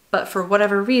 But for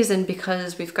whatever reason,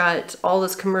 because we've got all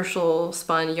this commercial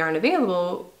spun yarn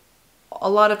available, a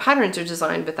lot of patterns are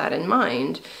designed with that in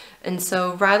mind. And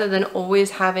so rather than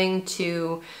always having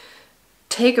to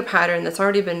take a pattern that's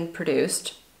already been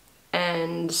produced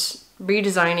and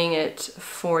redesigning it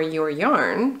for your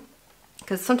yarn,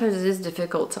 because sometimes it is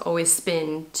difficult to always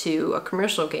spin to a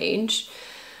commercial gauge.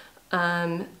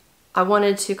 I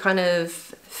wanted to kind of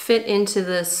fit into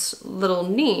this little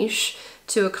niche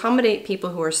to accommodate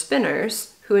people who are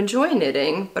spinners, who enjoy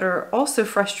knitting, but are also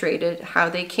frustrated how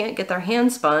they can't get their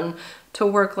hand spun to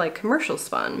work like commercial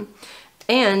spun.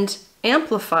 And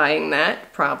amplifying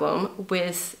that problem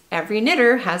with every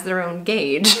knitter has their own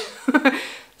gauge.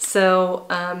 So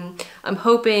I'm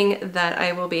hoping that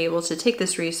I will be able to take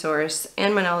this resource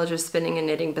and my knowledge of spinning and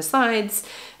knitting besides,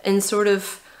 and sort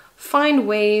of find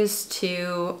ways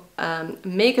to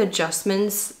make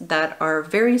adjustments that are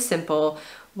very simple,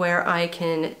 where I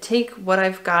can take what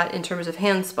I've got in terms of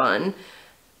hand spun,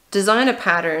 design a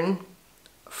pattern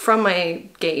from my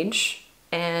gauge,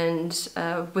 and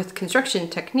with construction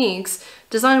techniques,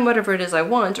 design whatever it is I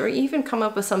want, or even come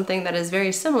up with something that is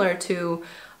very similar to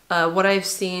what I've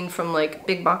seen from like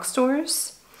big box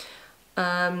stores.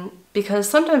 Because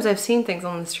sometimes I've seen things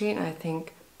on the street and I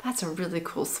think, that's a really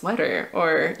cool sweater,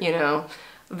 or, you know,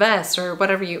 vest, or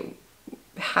whatever you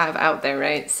have out there,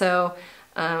 right? So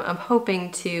I'm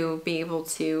hoping to be able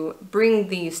to bring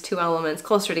these two elements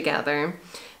closer together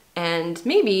and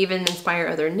maybe even inspire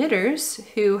other knitters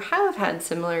who have had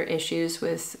similar issues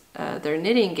with their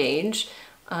knitting gauge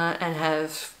and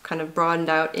have kind of broadened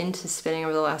out into spinning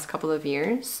over the last couple of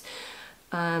years.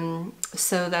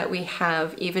 So that we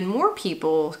have even more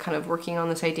people kind of working on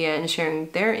this idea and sharing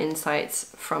their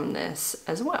insights from this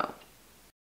as well.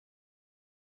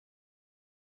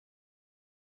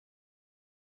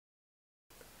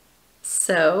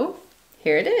 So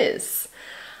here it is.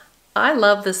 I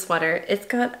love this sweater. It's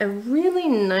got a really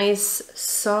nice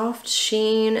soft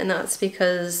sheen, and that's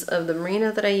because of the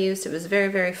merino that I used. It was very,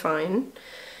 very fine.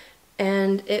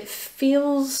 And it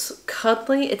feels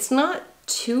cuddly. It's not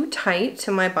too tight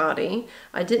to my body.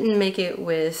 I didn't make it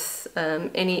with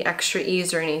any extra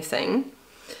ease or anything.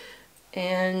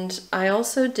 And I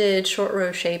also did short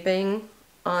row shaping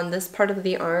on this part of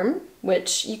the arm,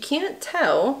 which you can't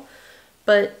tell,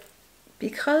 but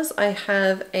because I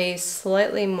have a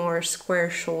slightly more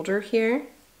square shoulder here,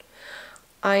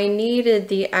 I needed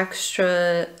the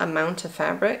extra amount of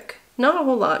fabric. Not a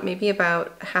whole lot, maybe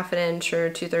about 1/2 inch or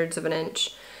 2/3 of an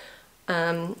inch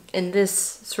in this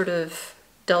sort of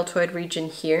deltoid region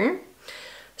here.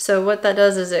 So what that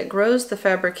does is it grows the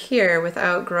fabric here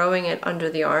without growing it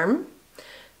under the arm.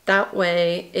 That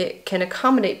way it can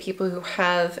accommodate people who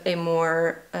have a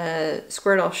more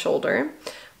squared off shoulder,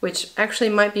 which actually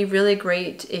might be really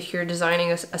great if you're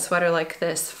designing a sweater like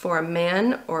this for a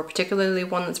man, or particularly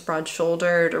one that's broad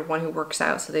shouldered or one who works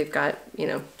out, so they've got, you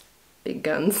know, big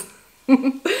guns.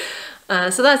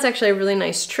 So that's actually a really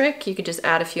nice trick. You could just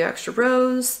add a few extra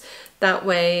rows. That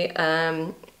way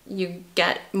you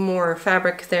get more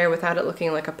fabric there without it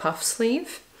looking like a puff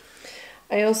sleeve.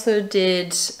 I also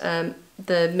did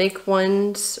the make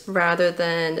ones rather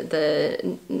than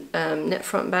the knit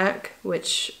front back,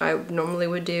 which I normally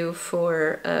would do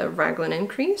for a raglan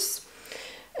increase.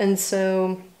 And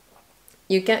so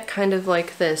you get kind of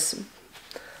like this,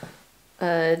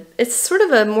 it's sort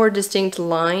of a more distinct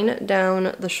line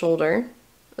down the shoulder,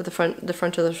 the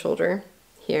front of the shoulder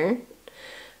here,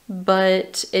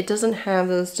 but it doesn't have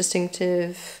those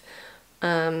distinctive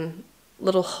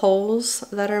little holes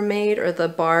that are made, or the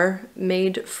bar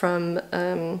made from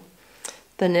the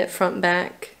knit front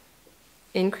back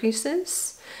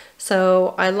increases.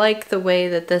 So I like the way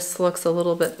that this looks a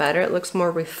little bit better. It looks more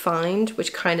refined,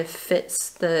 which kind of fits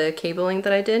the cabling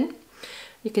that I did.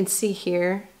 You can see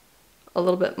here a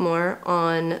little bit more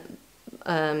on,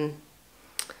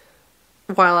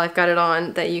 while I've got it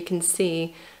on, that you can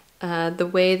see the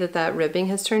way that that ribbing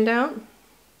has turned out.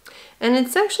 And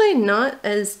it's actually not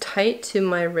as tight to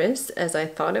my wrist as I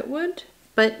thought it would,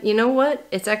 but you know what?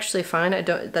 It's actually fine.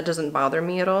 That doesn't bother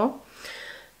me at all.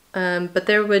 But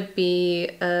there would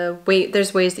be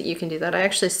there's ways that you can do that. I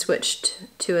actually switched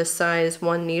to a size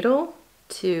 1 needle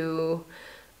to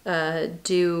a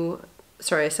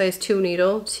size 2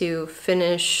 needle to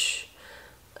finish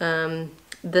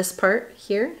this part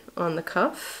here on the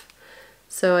cuff.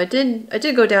 So I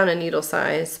did go down a needle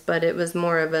size, but it was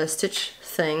more of a stitch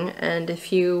thing. And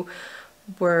if you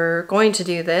were going to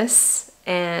do this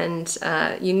and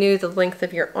you knew the length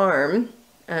of your arm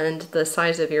and the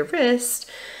size of your wrist,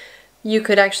 you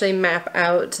could actually map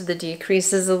out the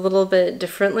decreases a little bit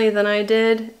differently than I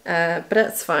did, but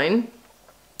that's fine.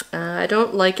 I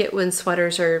don't like it when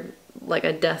sweaters are like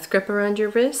a death grip around your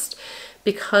wrist.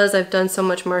 Because I've done so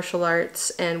much martial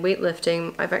arts and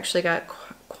weightlifting, I've actually got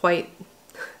quite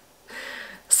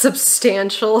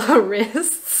substantial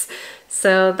wrists,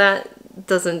 so that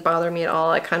doesn't bother me at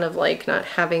all. I kind of like not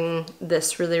having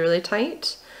this really, really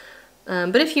tight.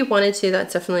 But if you wanted to,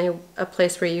 that's definitely a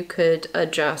place where you could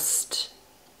adjust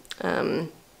a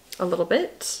little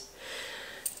bit.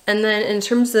 And then in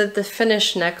terms of the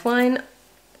finished neckline,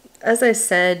 as I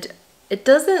said, it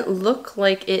doesn't look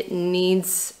like it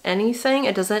needs anything.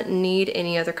 It doesn't need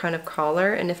any other kind of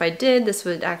collar. And if I did, this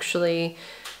would actually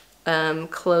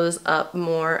close up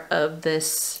more of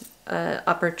this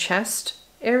upper chest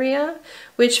area,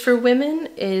 which for women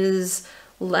is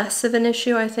less of an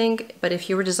issue, I think. But if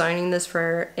you were designing this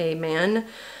for a man,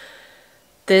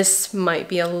 this might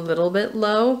be a little bit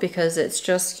low because it's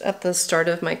just at the start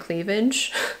of my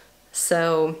cleavage.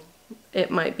 So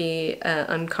it might be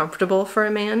uncomfortable for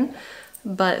a man.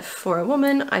 But for a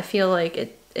woman, I feel like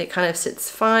it kind of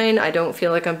sits fine. I don't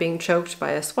feel like I'm being choked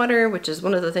by a sweater, which is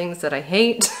one of the things that I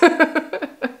hate.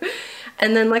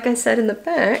 And then, like I said, in the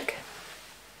back,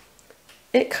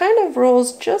 it kind of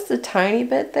rolls just a tiny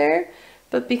bit there,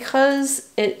 but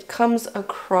because it comes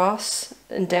across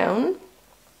and down,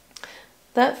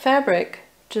 that fabric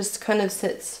just kind of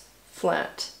sits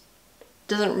flat.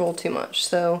 Doesn't roll too much,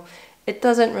 so it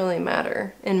doesn't really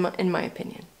matter in my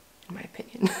opinion.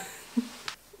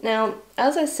 Now,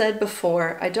 as I said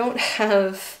before, I don't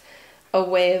have a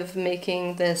way of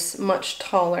making this much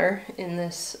taller in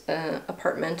this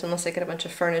apartment unless I get a bunch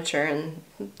of furniture, and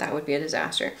that would be a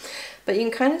disaster. But you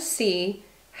can kind of see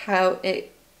how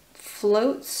it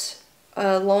floats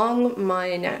along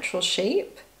my natural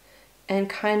shape and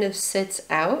kind of sits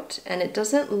out, and it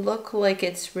doesn't look like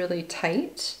it's really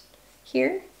tight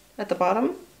here at the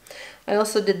bottom. I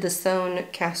also did the sewn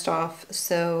cast off,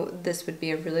 so this would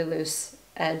be a really loose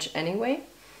edge anyway.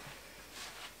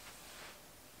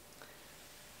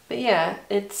 But yeah,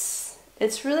 it's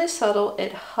really subtle.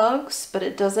 It hugs, but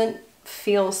it doesn't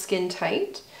feel skin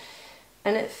tight,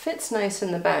 and it fits nice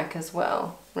in the back as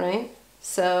well, right?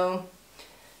 So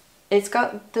it's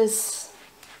got this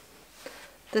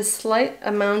slight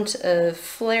amount of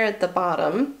flare at the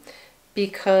bottom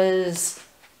because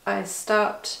I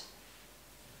stopped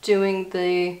doing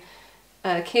the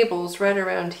cables right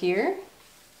around here.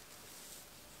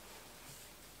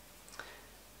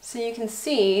 So you can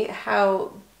see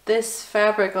how this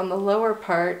fabric on the lower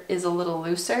part is a little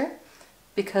looser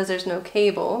because there's no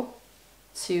cable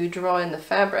to draw in the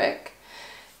fabric.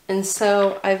 And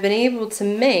so I've been able to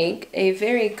make a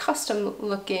very custom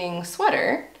looking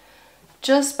sweater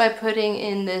just by putting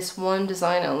in this one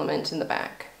design element in the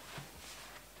back.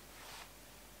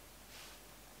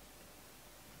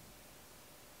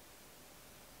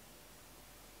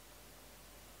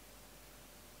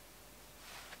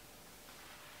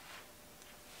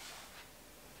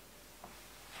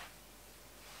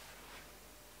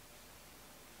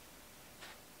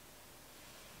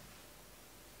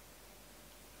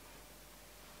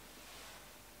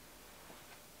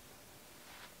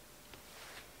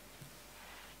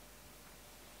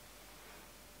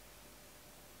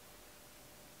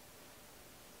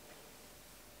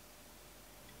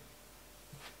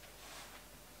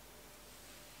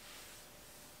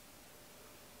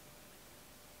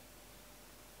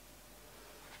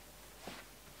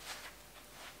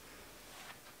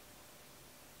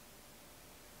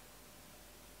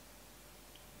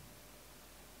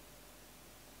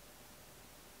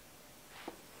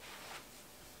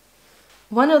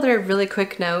 One other really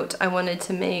quick note I wanted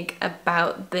to make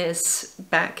about this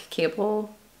back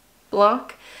cable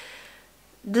block.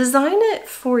 Design it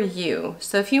for you.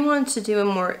 So if you want to do a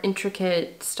more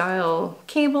intricate style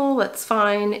cable, that's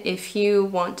fine. If you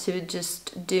want to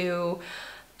just do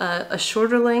a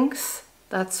shorter length,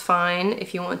 that's fine.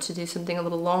 If you want to do something a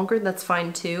little longer, that's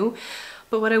fine too.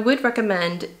 But what I would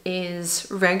recommend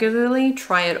is regularly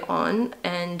try it on,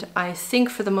 and I think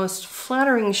for the most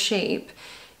flattering shape,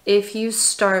 if you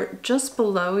start just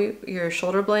below your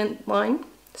shoulder blade line,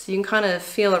 so you can kind of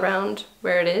feel around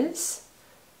where it is,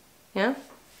 yeah?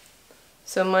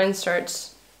 So mine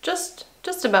starts just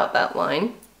about that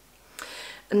line.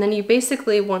 And then you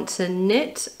basically want to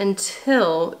knit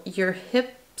until your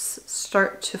hips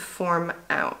start to form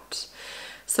out.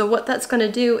 So what that's going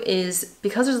to do is,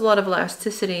 because there's a lot of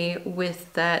elasticity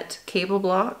with that cable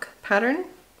block pattern,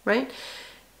 right?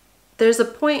 There's a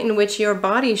point in which your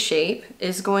body shape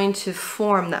is going to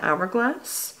form the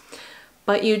hourglass,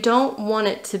 but you don't want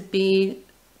it to be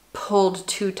pulled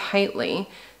too tightly.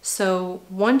 So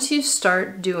once you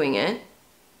start doing it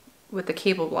with the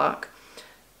cable block,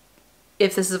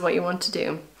 if this is what you want to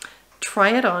do, try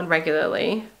it on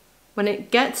regularly. When it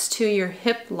gets to your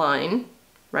hip line,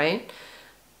 right,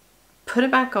 put it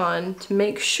back on to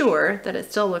make sure that it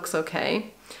still looks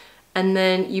okay. And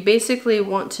then you basically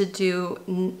want to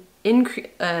do increase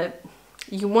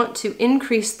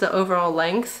the overall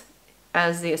length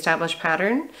as the established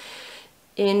pattern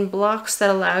in blocks that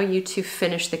allow you to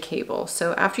finish the cable.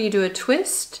 So after you do a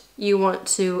twist, you want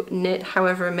to knit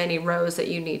however many rows that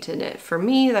you need to knit. For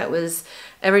me, that was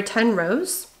every 10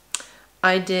 rows.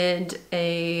 I did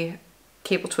a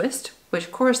cable twist,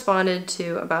 which corresponded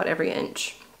to about every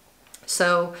inch.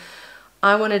 So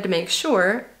I wanted to make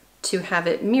sure to have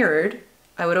it mirrored.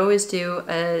 I would always do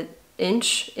an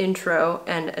inch intro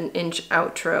and an inch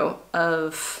outro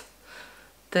of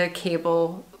the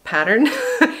cable pattern.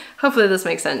 Hopefully this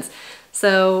makes sense.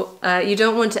 So you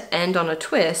don't want to end on a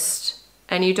twist,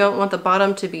 and you don't want the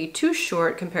bottom to be too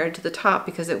short compared to the top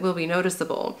because it will be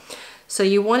noticeable. So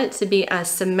you want it to be as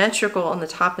symmetrical on the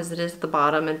top as it is at the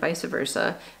bottom, and vice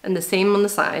versa, and the same on the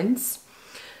sides.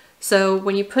 So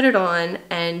when you put it on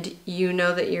and you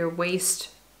know that your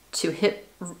waist to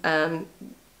hip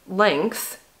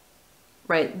length,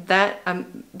 right,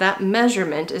 that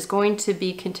measurement is going to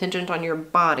be contingent on your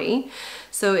body.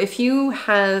 So if you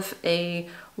have a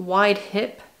wide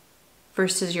hip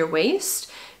versus your waist,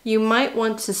 you might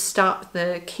want to stop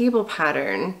the cable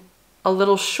pattern a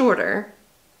little shorter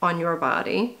on your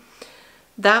body.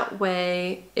 That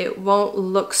way it won't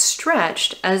look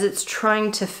stretched as it's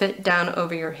trying to fit down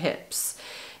over your hips.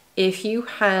 If you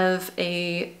have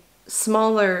a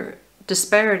smaller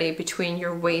disparity between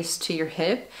your waist to your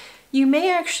hip, you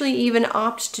may actually even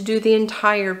opt to do the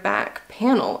entire back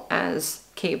panel as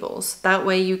cables. That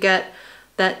way you get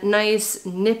that nice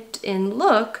nipped in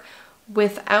look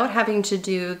without having to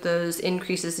do those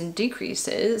increases and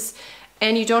decreases,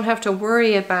 and you don't have to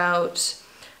worry about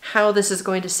how this is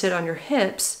going to sit on your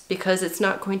hips because it's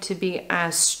not going to be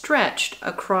as stretched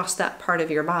across that part of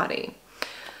your body.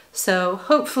 So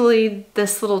hopefully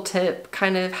this little tip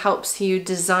kind of helps you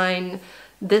design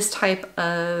this type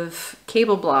of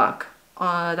cable block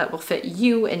that will fit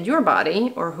you and your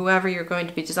body, or whoever you're going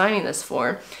to be designing this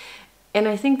for. And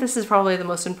I think this is probably the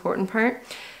most important part.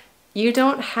 You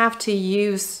don't have to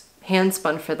use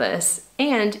handspun for this.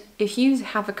 And if you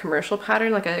have a commercial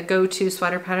pattern, like a go-to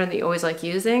sweater pattern that you always like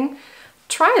using,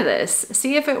 try this.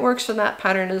 See if it works for that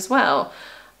pattern as well.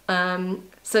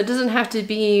 So it doesn't have to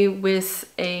be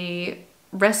with a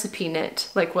recipe knit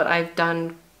like what I've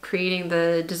done creating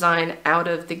the design out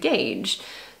of the gauge.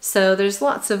 So there's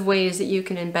lots of ways that you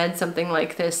can embed something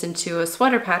like this into a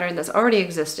sweater pattern that's already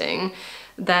existing,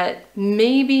 that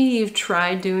maybe you've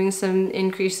tried doing some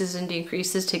increases and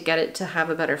decreases to get it to have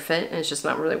a better fit and it's just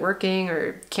not really working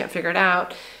or can't figure it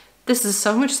out. This is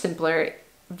so much simpler,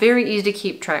 very easy to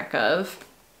keep track of.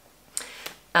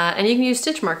 And you can use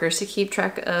stitch markers to keep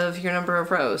track of your number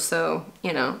of rows. So,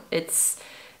 you know, it's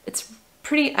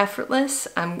pretty effortless.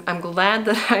 I'm glad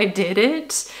that I did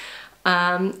it.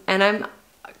 And I'm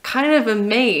kind of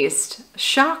amazed,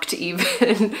 shocked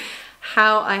even,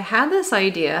 how I had this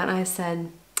idea and I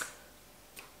said,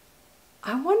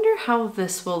 I wonder how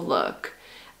this will look.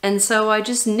 And so I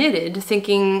just knitted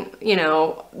thinking, you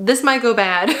know, this might go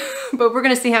bad, but we're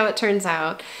gonna see how it turns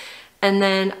out. And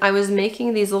then I was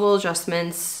making these little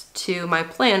adjustments to my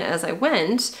plan as I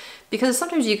went, because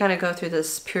sometimes you kind of go through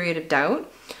this period of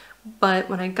doubt. But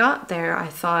when I got there, I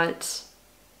thought,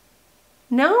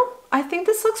 no, I think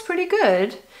this looks pretty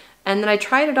good. And then I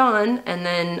tried it on, and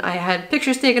then I had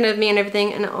pictures taken of me and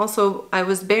everything, and also I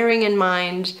was bearing in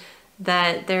mind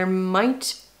that there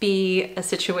might be a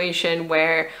situation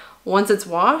where once it's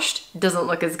washed, it doesn't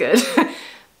look as good.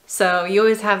 So you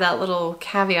always have that little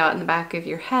caveat in the back of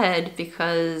your head,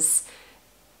 because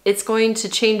it's going to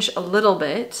change a little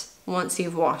bit once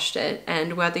you've washed it,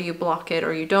 and whether you block it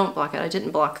or you don't block it. I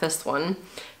didn't block this one.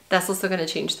 That's also going to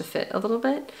change the fit a little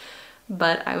bit.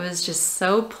 But I was just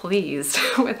so pleased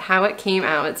with how it came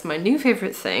out. It's my new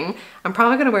favorite thing. I'm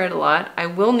probably gonna wear it a lot. I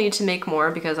will need to make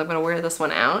more because I'm gonna wear this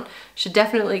one out. Should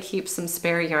definitely keep some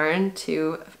spare yarn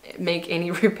to make any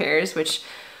repairs, which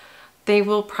they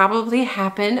will probably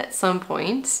happen at some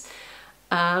point.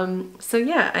 So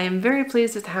yeah, I am very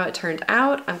pleased with how it turned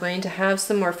out. I'm going to have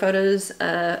some more photos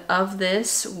of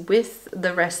this with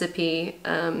the recipe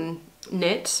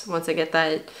knit once I get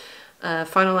that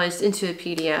finalized into a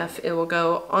PDF. It will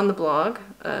go on the blog,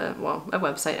 well, my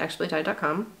website,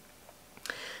 ExpertlyDyed.com.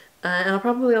 And I'll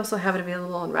probably also have it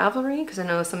available on Ravelry, because I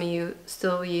know some of you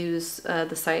still use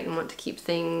the site and want to keep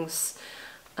things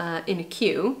in a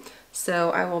queue. So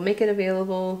I will make it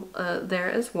available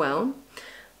there as well.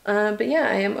 But yeah,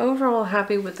 I am overall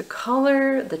happy with the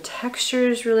color. The texture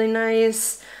is really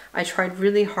nice. I tried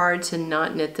really hard to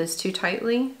not knit this too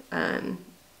tightly.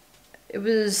 It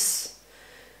was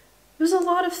a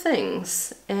lot of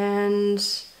things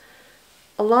and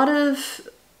a lot of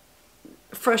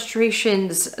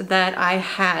frustrations that I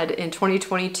had in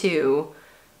 2022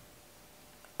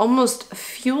 almost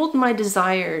fueled my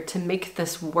desire to make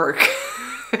this work.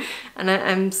 And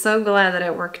I'm so glad that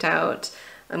it worked out.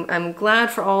 I'm glad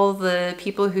for all the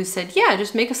people who said, yeah,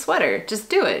 just make a sweater, just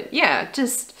do it. Yeah,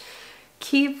 just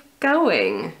keep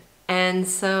going. And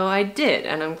so I did,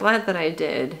 and I'm glad that I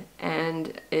did.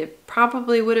 And it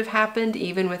probably would have happened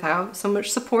even without so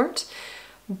much support.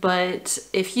 But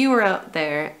if you were out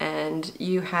there and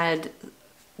you had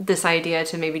this idea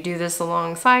to maybe do this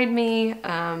alongside me,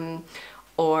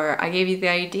 or I gave you the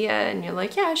idea and you're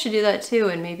like, yeah, I should do that too,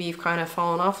 and maybe you've kind of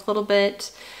fallen off a little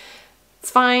bit,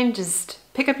 it's fine, just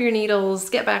pick up your needles,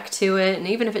 get back to it, and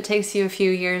even if it takes you a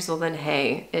few years, well then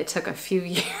hey, it took a few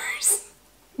years.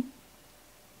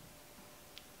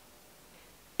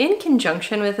 In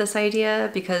conjunction with this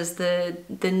idea, because the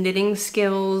knitting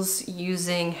skills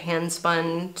using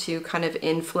handspun to kind of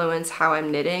influence how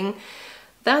I'm knitting,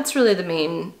 that's really the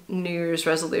main New Year's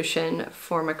resolution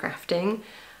for my crafting.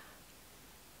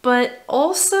 But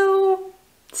also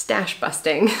stash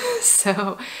busting.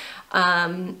 So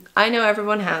I know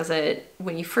everyone has it.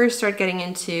 When you first start getting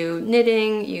into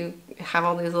knitting, you have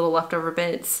all these little leftover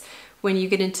bits. When you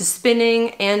get into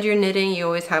spinning and you're knitting, you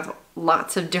always have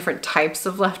lots of different types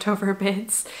of leftover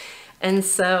bits. And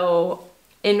so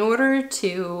in order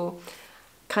to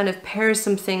kind of pare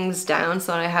some things down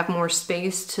so that I have more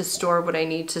space to store what I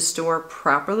need to store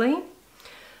properly,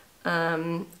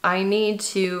 I need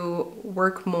to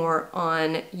work more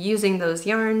on using those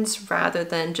yarns rather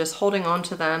than just holding on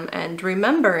to them and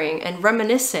remembering and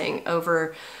reminiscing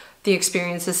over the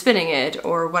experience of spinning it,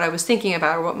 or what I was thinking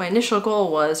about, or what my initial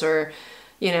goal was, or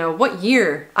you know, what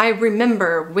year. I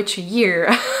remember which year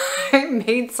I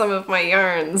made some of my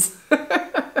yarns.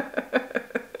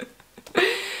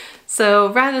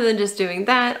 So rather than just doing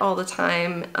that all the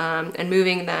time and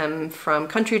moving them from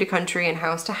country to country and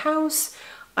house to house,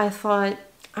 I thought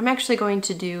I'm actually going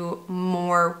to do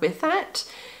more with that.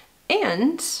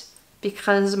 And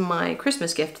because my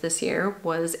Christmas gift this year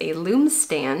was a loom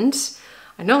stand,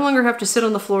 I no longer have to sit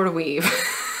on the floor to weave.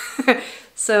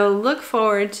 So look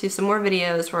forward to some more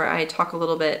videos where I talk a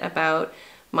little bit about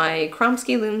my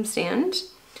Kromsky loom stand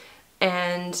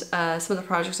and some of the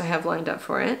projects I have lined up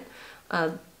for it.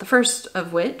 The first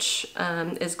of which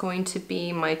is going to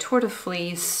be my Tour de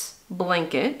Fleece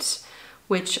blanket,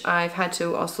 which I've had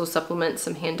to also supplement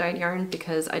some hand-dyed yarn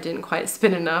because I didn't quite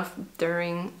spin enough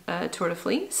during Tour de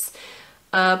Fleece.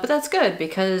 But that's good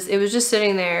because it was just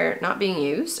sitting there not being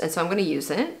used, and so I'm going to use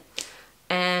it.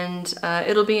 And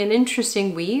it'll be an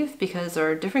interesting weave because there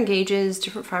are different gauges,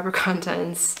 different fiber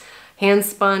contents, hand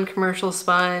spun, commercial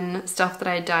spun, stuff that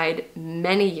I dyed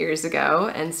many years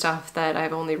ago and stuff that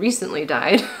I've only recently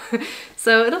dyed.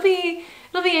 So it'll be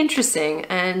interesting,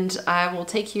 and I will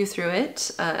take you through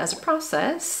it as a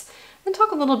process and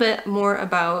talk a little bit more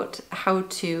about how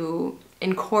to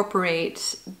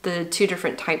incorporate the two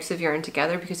different types of yarn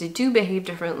together because they do behave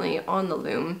differently on the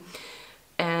loom.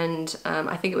 And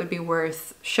I think it would be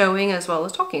worth showing as well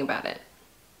as talking about it.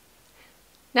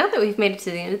 Now that we've made it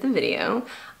to the end of the video,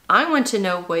 I want to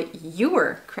know what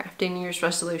your crafting New Year's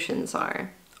resolutions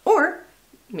are. Or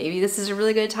maybe this is a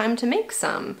really good time to make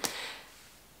some.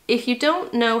 If you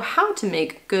don't know how to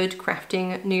make good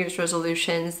crafting New Year's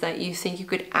resolutions that you think you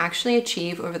could actually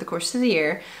achieve over the course of the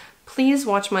year, please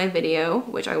watch my video,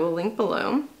 which I will link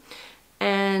below.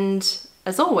 And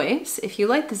as always, if you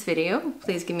like this video,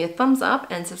 please give me a thumbs up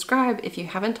and subscribe if you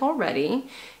haven't already.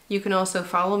 You can also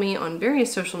follow me on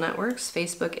various social networks,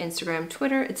 Facebook, Instagram,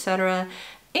 Twitter, etc.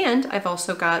 And I've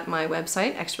also got my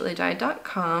website,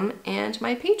 ExpertlyDyed.com, and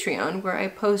my Patreon, where I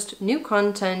post new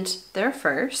content there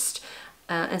first,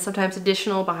 and sometimes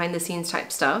additional behind-the-scenes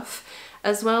type stuff,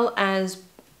 as well as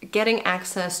getting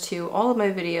access to all of my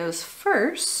videos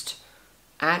first,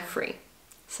 ad-free.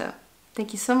 So,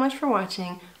 thank you so much for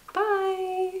watching.